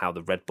and how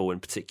the Red Bull in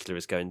particular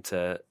is going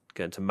to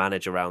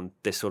manage around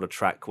this sort of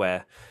track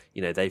where,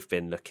 they've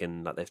been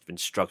looking like they've been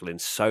struggling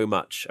so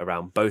much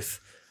around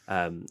both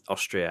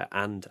Austria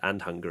and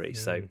Hungary.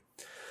 So,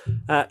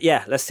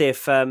 let's see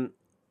if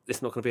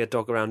it's not going to be a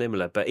dog around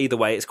Imola. But either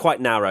way, it's quite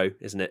narrow,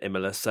 isn't it,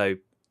 Imola? So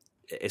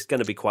it's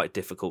going to be quite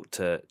difficult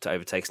to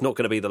overtake. It's not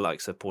going to be the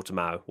likes of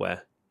Portimao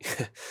where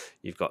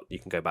you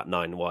can go back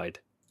 9 wide.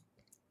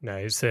 No,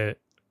 it's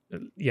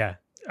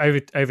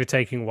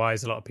overtaking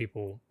wise, a lot of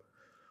people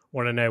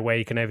want to know where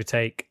you can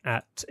overtake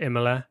at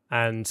Imola,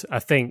 and I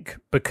think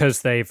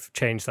because they've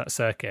changed that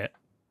circuit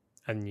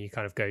and you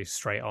kind of go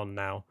straight on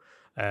now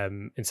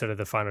instead of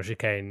the final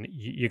chicane,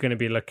 you're going to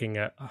be looking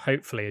at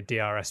hopefully a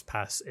DRS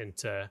pass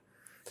into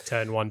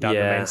turn 1 down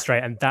the main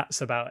straight, and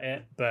that's about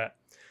it. But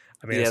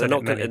I mean, it's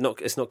not going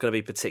to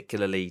be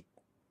particularly.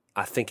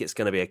 I think it's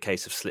going to be a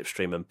case of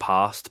slipstream and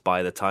past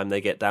by the time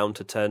they get down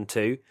to turn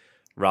 2,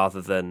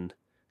 rather than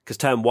because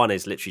turn 1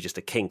 is literally just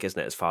a kink,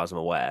 isn't it? As far as I'm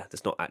aware,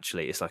 there's not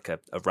actually. It's like a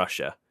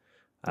rusher.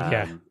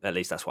 At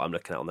least that's what I'm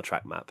looking at on the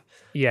track map.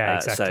 Yeah,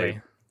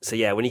 exactly. So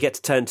yeah, when you get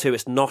to turn 2,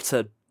 it's not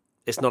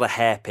a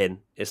hairpin.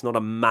 It's not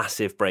a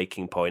massive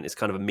braking point. It's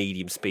kind of a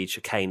medium speed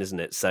chicane, isn't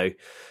it? So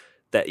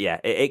that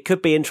it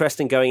could be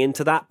interesting going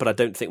into that, but I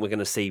don't think we're going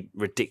to see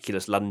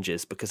ridiculous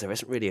lunges because there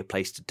isn't really a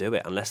place to do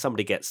it unless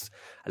somebody gets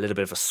a little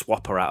bit of a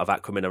swapper out of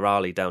Aqua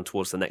Minerale down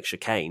towards the next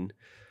chicane.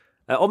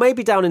 Or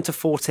maybe down into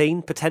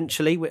 14,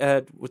 potentially,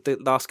 with the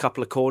last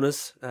couple of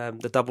corners,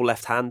 the double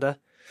left-hander,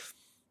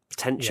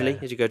 potentially,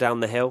 as you go down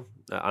the hill.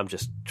 I'm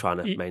just trying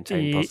to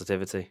maintain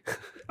positivity.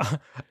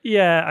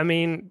 Yeah, I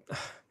mean,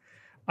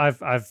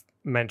 I've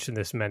mentioned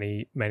this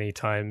many, many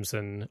times,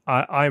 and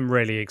I'm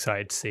really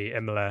excited to see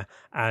Imola,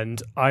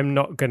 and I'm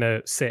not going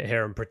to sit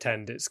here and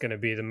pretend it's going to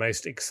be the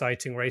most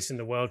exciting race in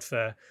the world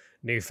for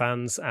new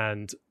fans,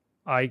 and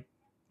I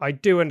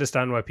do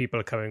understand where people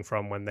are coming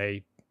from when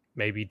they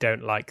maybe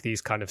don't like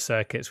these kind of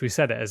circuits. We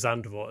said it at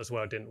Zandvoort as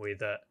well, didn't we,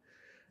 that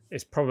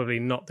it's probably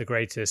not the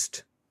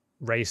greatest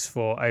race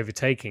for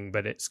overtaking,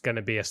 but it's going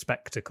to be a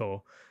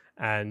spectacle,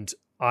 and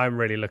I'm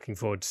really looking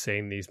forward to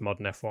seeing these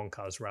modern F1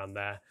 cars around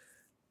there.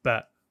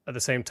 But at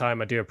the same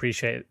time, I do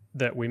appreciate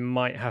that we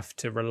might have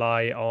to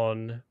rely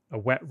on a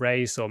wet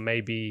race or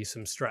maybe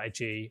some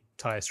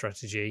tyre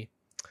strategy,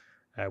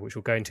 which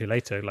we'll go into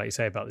later, like you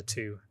say, about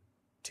the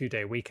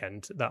two-day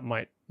weekend. That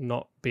might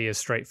not be as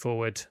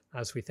straightforward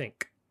as we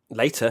think.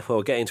 Later,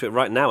 we'll get into it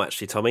right now,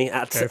 actually, Tommy,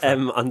 at DC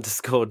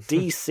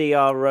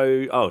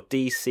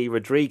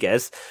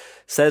Rodriguez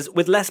says,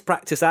 with less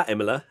practice at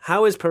Imola,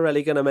 how is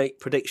Pirelli going to make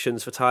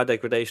predictions for tyre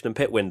degradation and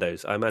pit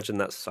windows? I imagine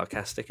that's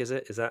sarcastic, is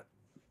it? Is that?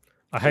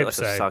 I hope like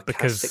so. A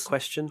sarcastic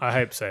question? I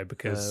hope so,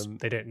 because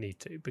they don't need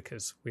to,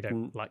 because we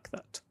don't like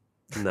that.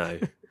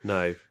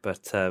 No.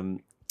 But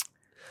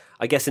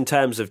I guess in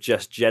terms of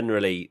just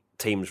generally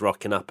teams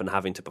rocking up and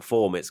having to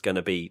perform, it's going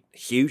to be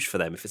huge for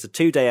them. If it's a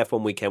 2-day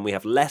F1 weekend, we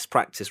have less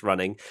practice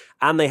running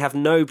and they have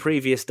no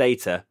previous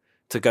data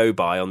to go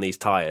by on these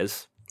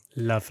tyres.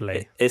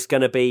 Lovely. It's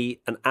going to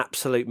be an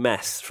absolute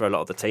mess for a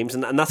lot of the teams,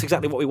 and that's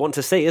exactly what we want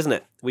to see, isn't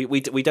it?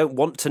 We don't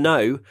want to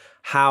know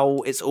how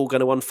it's all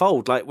going to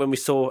unfold. Like when we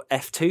saw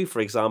F2, for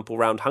example,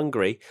 round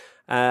Hungary,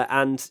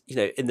 and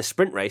in the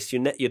sprint race,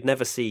 you'd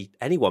never see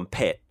anyone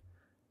pit,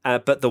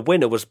 but the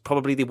winner was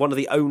probably one of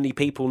the only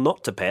people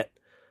not to pit.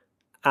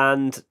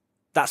 And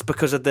that's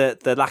because of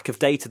the lack of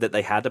data that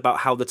they had about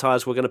how the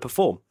tyres were going to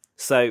perform.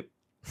 So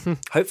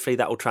hopefully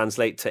that will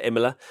translate to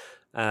Imola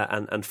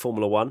and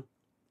Formula One.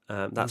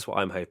 That's what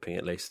I'm hoping,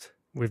 at least.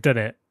 We've done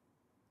it.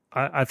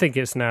 I think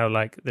it's now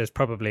like there's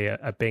probably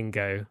a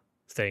bingo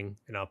thing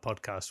in our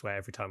podcast where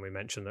every time we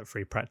mention that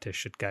free practice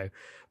should go.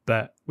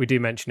 But we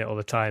do mention it all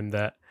the time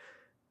that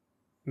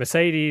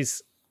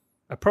Mercedes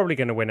are probably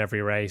going to win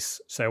every race.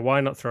 So why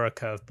not throw a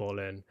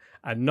curveball in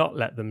and not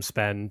let them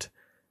spend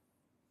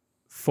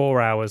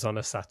 4 hours on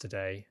a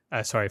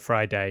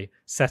Friday,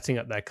 setting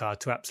up their car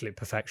to absolute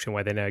perfection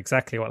where they know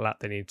exactly what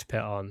lap they need to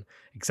pit on,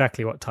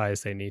 exactly what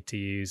tyres they need to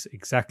use,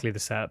 exactly the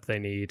setup they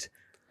need.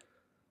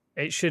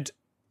 It should...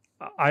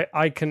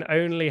 I can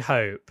only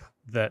hope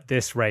that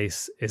this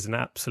race is an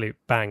absolute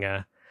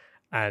banger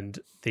and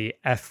the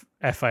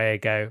FIA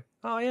go,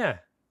 oh yeah,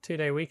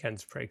 2-day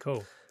weekend's pretty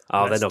cool.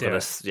 Oh, they're not going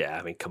to... Yeah,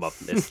 I mean, come on.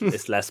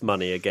 It's less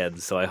money again,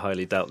 so I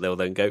highly doubt they'll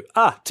then go,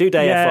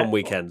 2-day F1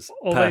 weekends.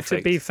 Although,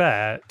 Perfect.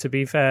 to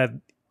be fair,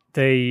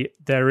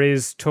 there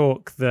is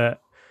talk that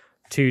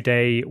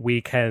 2-day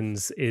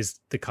weekends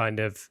is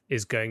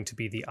going to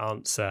be the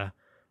answer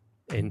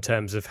in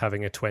terms of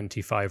having a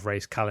 25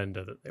 race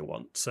calendar that they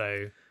want.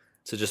 So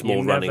just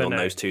more running on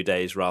those 2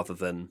 days rather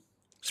than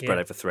spread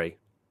over 3.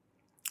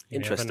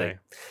 Interesting.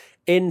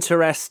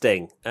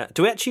 Interesting.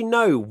 Do we actually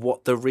know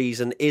what the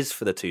reason is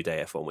for the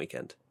 2-day F1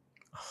 weekend?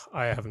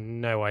 I have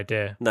no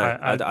idea. No,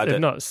 I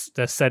they've not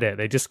said it.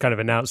 They just kind of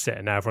announced it,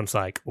 and now everyone's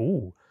like,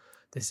 "Ooh,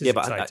 this is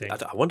exciting."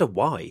 I wonder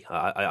why.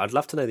 I'd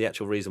love to know the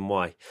actual reason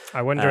why.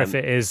 I wonder if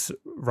it is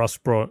Ross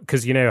Brawn,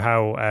 because you know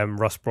how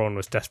Ross Brawn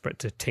was desperate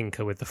to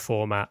tinker with the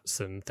formats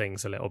and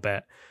things a little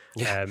bit,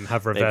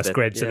 have reverse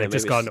grids, and they've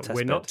just gone,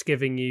 "We're not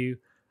giving you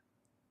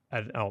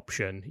an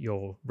option.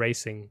 You're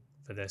racing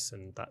for this,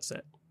 and that's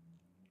it."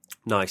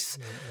 Nice.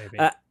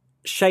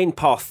 Shane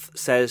Poth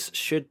says,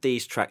 should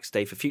these tracks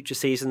stay for future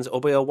seasons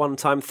or be a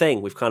one-time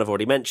thing? We've kind of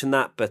already mentioned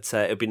that, but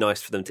it would be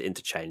nice for them to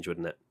interchange,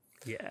 wouldn't it?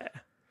 Yeah.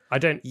 I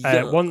don't...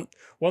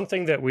 one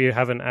thing that we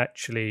haven't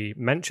actually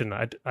mentioned,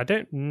 I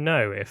don't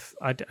know if...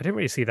 I didn't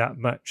really see that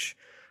much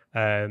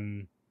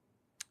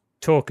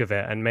talk of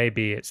it, and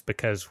maybe it's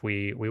because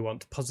we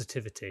want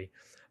positivity.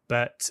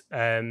 But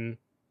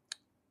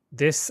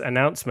this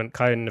announcement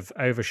kind of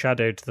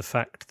overshadowed the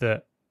fact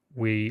that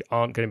we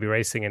aren't going to be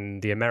racing in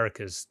the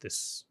Americas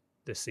this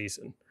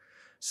season.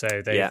 So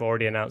they've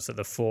already announced that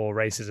the 4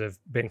 races have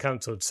been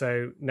cancelled.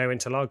 So no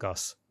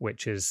Interlagos,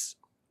 which is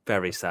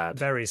very sad.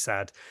 Very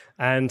sad.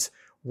 And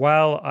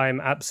while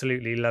I'm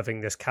absolutely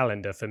loving this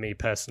calendar, for me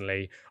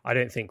personally, I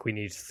don't think we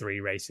need 3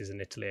 races in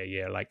Italy a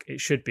year. Like,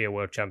 it should be a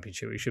world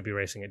championship. We should be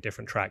racing at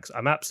different tracks.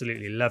 I'm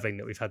absolutely loving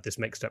that we've had this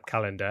mixed up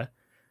calendar.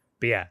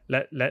 But yeah,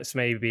 let's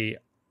maybe,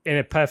 in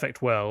a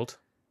perfect world,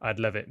 I'd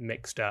love it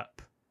mixed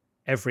up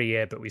every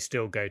year, but we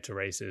still go to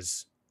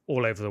races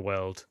all over the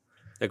world.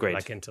 Agreed.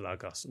 Like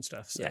Interlagos and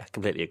stuff. So. Yeah,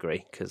 completely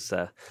agree. Because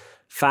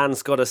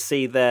fans got to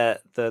see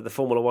the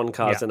Formula One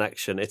cars in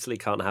action. Italy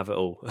can't have it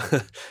all.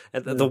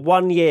 The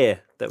 1 year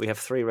that we have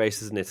 3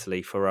 races in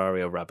Italy,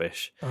 Ferrari are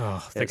rubbish.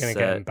 Oh, they're going to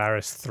get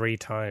embarrassed 3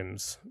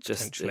 times.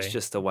 It's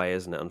just the way,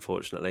 isn't it?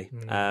 Unfortunately.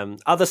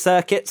 Other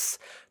circuits.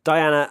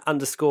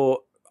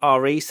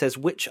 Diana_RE says,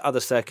 which other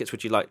circuits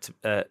would you like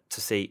to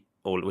see,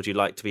 or would you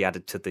like to be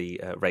added to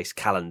the race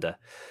calendar?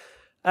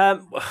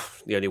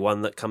 The only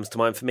one that comes to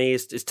mind for me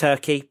is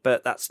Turkey,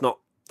 but that's not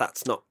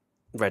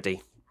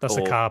ready. That's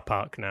a car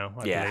park now,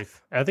 I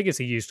believe. I think it's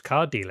a used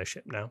car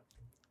dealership now.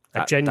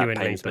 I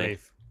genuinely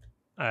believe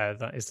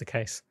that is the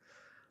case.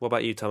 What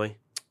about you, Tommy?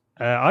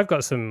 I've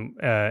got some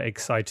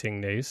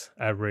exciting news,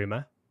 a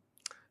rumour.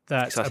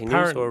 Exciting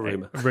news or a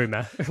rumour?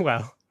 Rumour.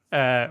 Well,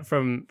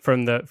 from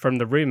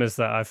the rumours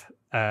that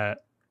that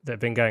have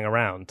been going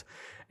around,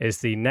 is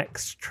the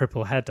next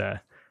triple header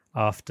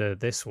after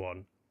this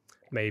one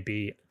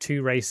maybe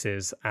 2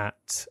 races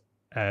at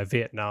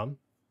Vietnam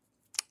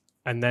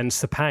and then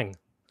Sepang.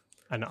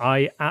 And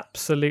I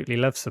absolutely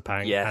love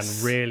Sepang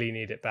and really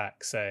need it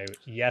back. So,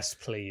 yes,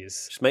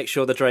 please. Just make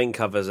sure the drain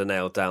covers are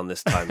nailed down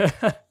this time.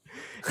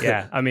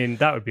 Yeah, I mean,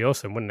 that would be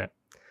awesome, wouldn't it?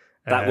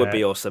 That would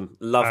be awesome.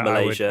 Love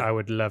Malaysia. I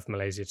would love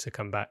Malaysia to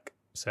come back.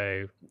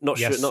 So not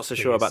so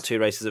sure about 2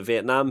 races at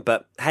Vietnam,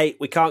 but hey,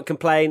 we can't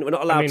complain. We're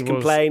not allowed to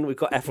complain. We've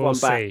got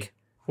F1 back.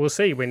 We'll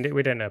see. We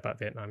don't know about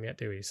Vietnam yet,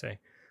 do we? So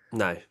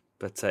no,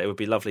 but it would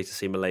be lovely to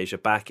see Malaysia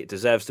back. It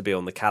deserves to be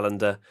on the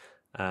calendar.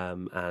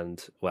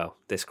 And well,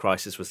 this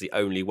crisis was the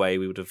only way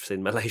we would have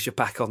seen Malaysia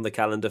back on the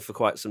calendar for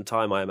quite some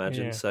time, I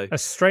imagine. Yeah. So a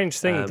strange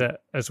thing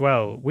that as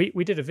well,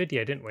 we did a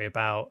video, didn't we,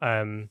 about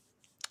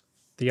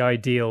the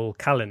ideal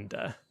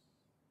calendar.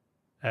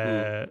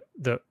 And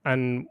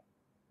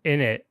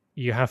in it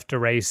you have to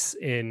race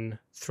in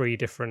 3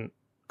 different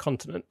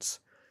continents.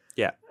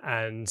 Yeah.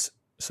 And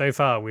so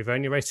far we've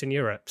only raced in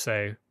Europe,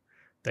 so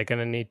they're going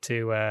to need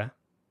to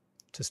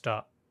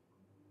start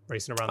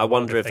racing around. I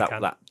wonder if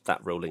that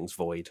ruling's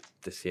void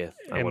this year.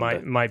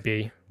 It might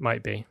be.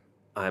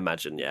 I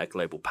imagine, a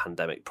global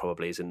pandemic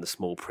probably is in the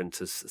small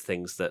print as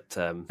things that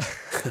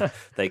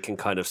they can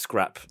kind of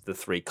scrap the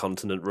 3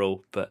 continent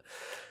rule. But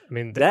I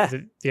mean,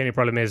 the only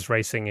problem is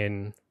racing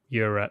in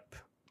Europe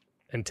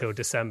until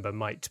December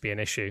might be an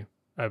issue.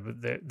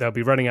 They'll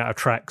be running out of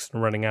tracks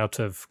and running out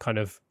of kind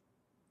of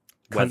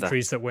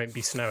countries that won't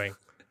be snowing.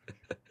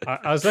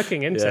 I was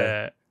looking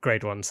into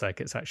Grade 1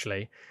 circuits,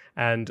 actually,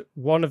 and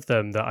one of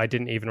them that I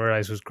didn't even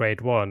realise was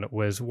Grade 1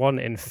 was one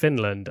in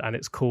Finland, and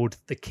it's called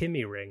the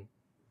Kimi Ring.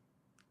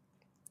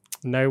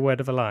 No word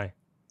of a lie.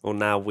 Well,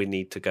 now we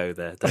need to go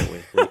there, don't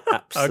we? We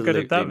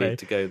absolutely need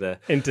to go there.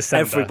 In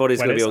December.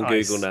 Everybody's going to be on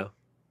Google now.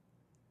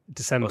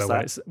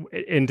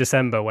 In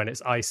December when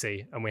it's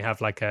icy and we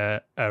have like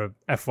a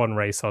F1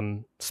 race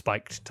on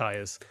spiked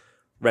tyres.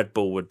 Red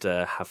Bull would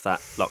have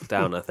that locked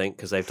down, I think,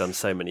 because they've done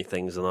so many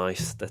things on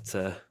ice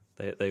that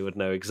they would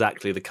know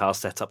exactly the car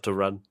setup to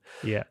run.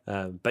 Yeah.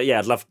 But yeah,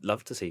 I'd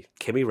love to see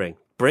Kimi Ring.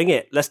 Bring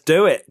it. Let's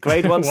do it.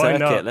 Grade 1 circuit.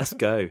 Not? Let's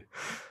go.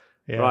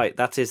 Yeah. Right.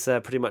 That is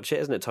pretty much it,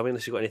 isn't it, Tommy?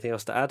 Unless you've got anything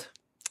else to add?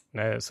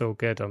 No, it's all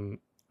good. I'm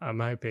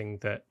hoping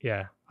that,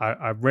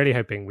 I'm really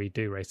hoping we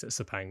do race at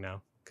Sepang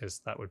now, because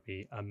that would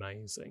be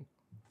amazing.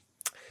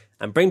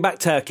 And bring back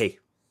Turkey.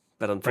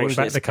 But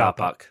unfortunately, it's a car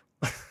park.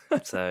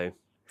 So,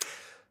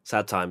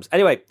 sad times.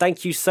 Anyway,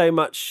 thank you so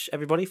much,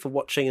 everybody, for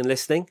watching and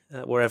listening.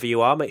 Wherever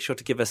you are, make sure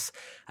to give us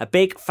a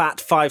big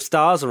fat 5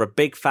 stars or a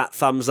big fat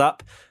thumbs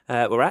up.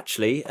 We're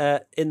actually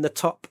in the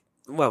top,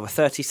 we're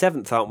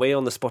 37th, aren't we,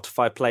 on the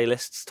Spotify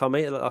playlists,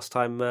 Tommy? Last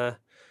time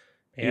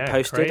you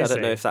posted. Crazy. I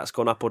don't know if that's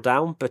gone up or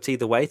down, but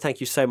either way, thank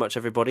you so much,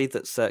 everybody,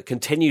 that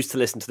continues to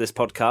listen to this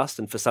podcast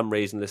and for some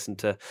reason listen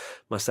to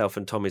myself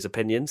and Tommy's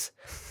opinions.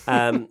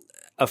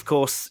 Of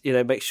course,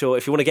 make sure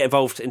if you want to get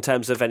involved in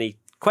terms of any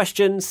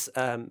questions,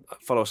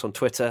 follow us on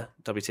Twitter,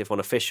 WTF1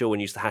 Official,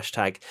 and use the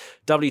hashtag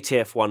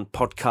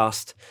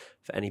WTF1Podcast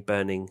for any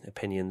burning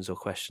opinions or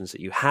questions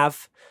that you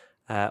have.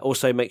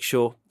 Also, make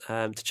sure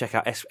to check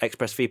out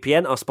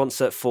ExpressVPN, our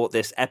sponsor for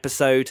this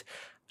episode.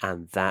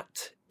 And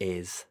that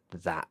is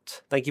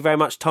that. Thank you very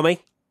much, Tommy.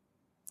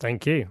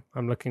 Thank you.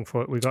 I'm looking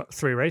forward. We've got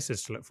 3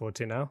 races to look forward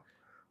to now.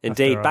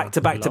 Indeed, back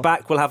to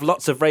back. We'll have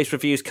lots of race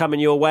reviews coming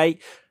your way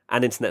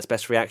and Internet's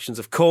best reactions,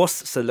 of course.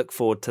 So look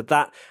forward to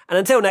that. And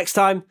until next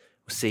time,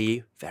 we'll see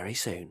you very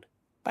soon.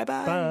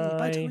 Bye-bye. Bye.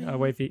 Bye, Tommy. I'll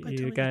wave at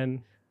you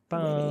again. Bye.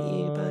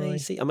 Bye.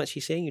 I'm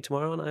actually seeing you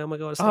tomorrow, aren't I? Oh, my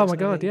God. Oh, my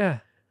God, yeah.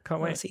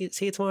 Can't wait. See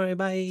you tomorrow.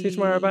 Bye. See you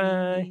tomorrow.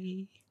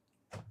 Bye.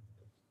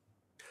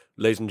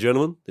 Ladies and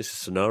gentlemen, this is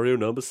scenario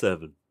number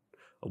 7.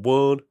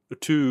 1,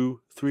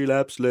 2, 3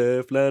 laps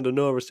left. Lando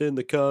Norris in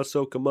the car,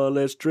 so come on,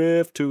 let's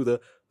drift to the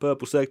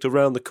Purple sector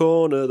around the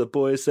corner. The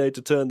boys say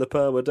to turn the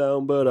power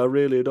down, but I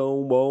really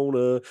don't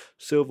wanna.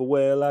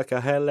 Silverware like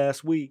I had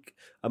last week.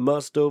 I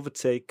must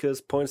overtake,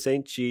 cause points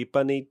ain't cheap.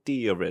 I need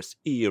DRS,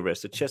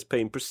 ERS, a chest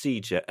pain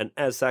procedure. And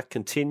as I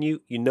continue,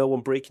 you know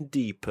I'm breaking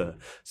deeper.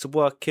 So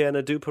what can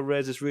I do?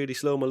 Perez is really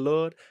slow, my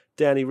lord.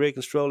 Danny, Rick,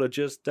 and Stroll are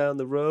just down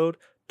the road.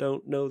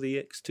 Don't know the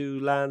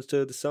X2 lines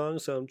to the song,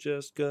 so I'm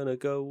just gonna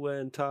go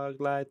and talk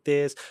like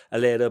this. A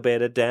little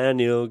bit of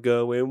Daniel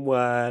going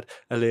wide,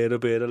 a little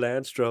bit of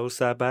Lance Stroll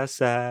side by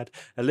side,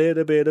 a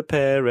little bit of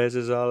Perez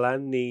is all I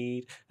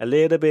need, a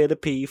little bit of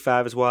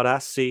P5 is what I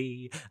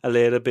see, a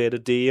little bit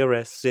of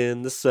DRS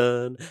in the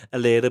sun, a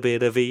little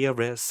bit of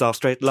ERS all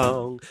straight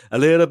long, a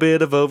little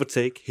bit of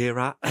overtake, here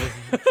I am,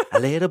 a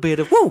little bit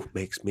of woo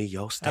makes me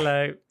your star.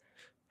 Hello.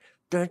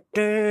 Oh,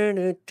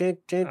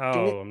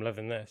 I'm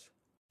loving this.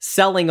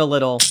 Selling a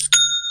little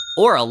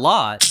or a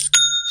lot,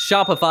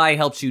 Shopify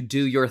helps you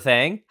do your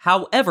thing,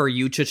 however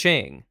you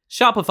cha-ching.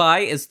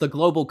 Shopify is the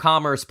global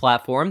commerce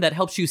platform that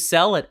helps you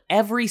sell at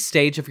every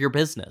stage of your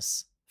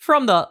business.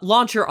 From the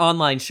launch your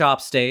online shop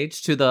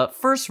stage to the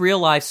first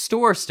real-life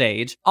store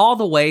stage, all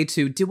the way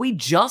to do we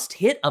just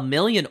hit 1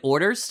 million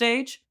orders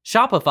stage?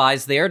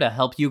 Shopify's there to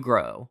help you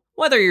grow.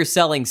 Whether you're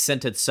selling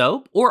scented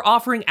soap or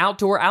offering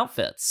outdoor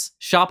outfits,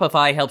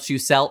 Shopify helps you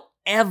sell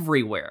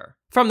everywhere.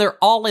 From their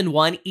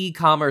all-in-one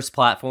e-commerce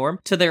platform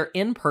to their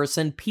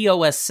in-person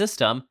POS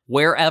system,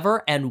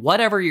 wherever and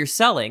whatever you're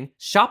selling,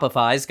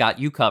 Shopify's got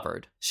you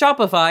covered.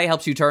 Shopify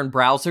helps you turn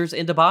browsers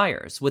into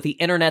buyers with the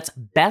internet's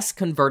best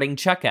converting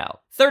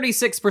checkout,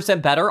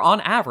 36% better on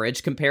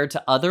average compared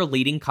to other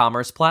leading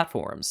commerce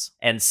platforms.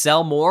 And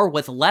sell more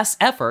with less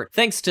effort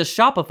thanks to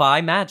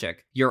Shopify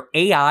Magic, your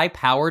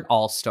AI-powered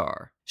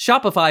all-star.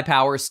 Shopify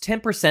powers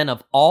 10%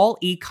 of all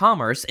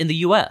e-commerce in the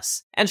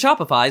US, and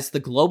Shopify's the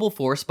global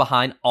force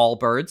behind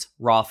Allbirds,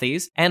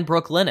 Rothy's, and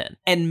Brooklinen,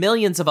 and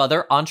millions of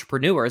other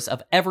entrepreneurs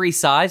of every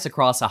size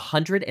across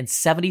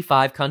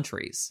 175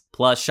 countries.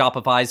 Plus,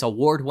 Shopify's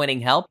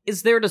award-winning help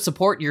is there to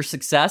support your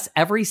success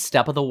every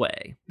step of the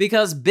way.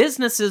 Because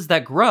businesses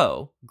that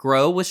grow,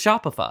 grow with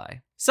Shopify.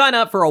 Sign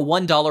up for a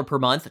 $1 per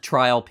month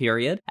trial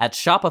period at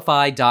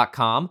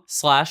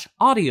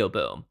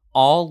shopify.com/audioboom,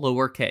 all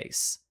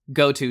lowercase.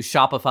 Go to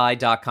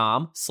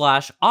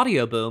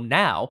shopify.com/audioboom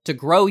now to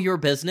grow your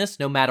business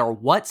no matter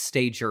what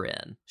stage you're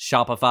in.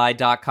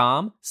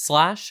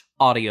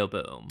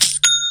 Shopify.com/audioboom.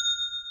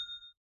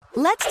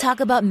 Let's talk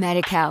about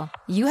Medi-Cal.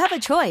 You have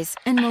a choice,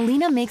 and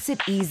Molina makes it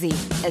easy,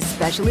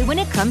 especially when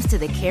it comes to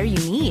the care you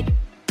need.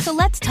 So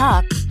let's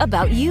talk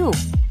about you,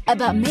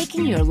 about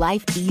making your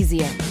life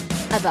easier,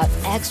 about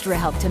extra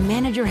help to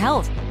manage your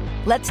health.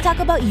 Let's talk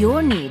about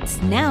your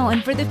needs now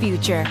and for the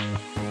future.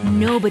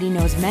 Nobody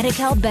knows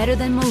Medi-Cal better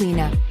than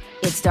Molina.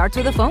 It starts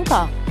with a phone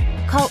call.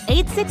 Call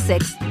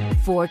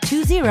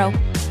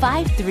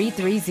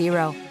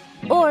 866-420-5330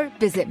 or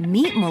visit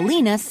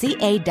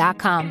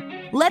meetmolinaca.com.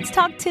 Let's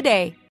talk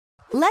today.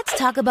 Let's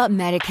talk about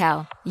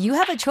Medi-Cal. You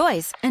have a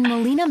choice, and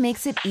Molina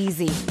makes it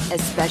easy,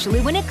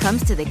 especially when it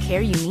comes to the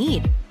care you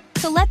need.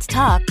 So let's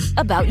talk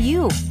about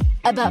you,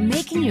 about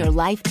making your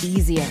life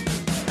easier,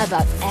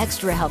 about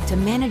extra help to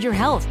manage your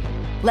health.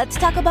 Let's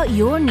talk about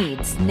your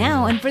needs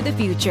now and for the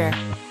future.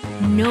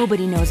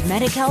 Nobody knows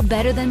Medi-Cal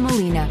better than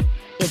Molina.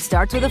 It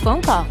starts with a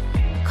phone call.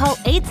 Call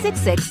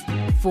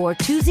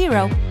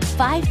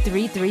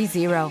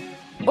 866-420-5330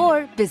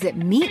 or visit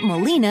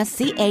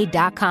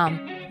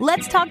meetmolinaca.com.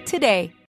 Let's talk today.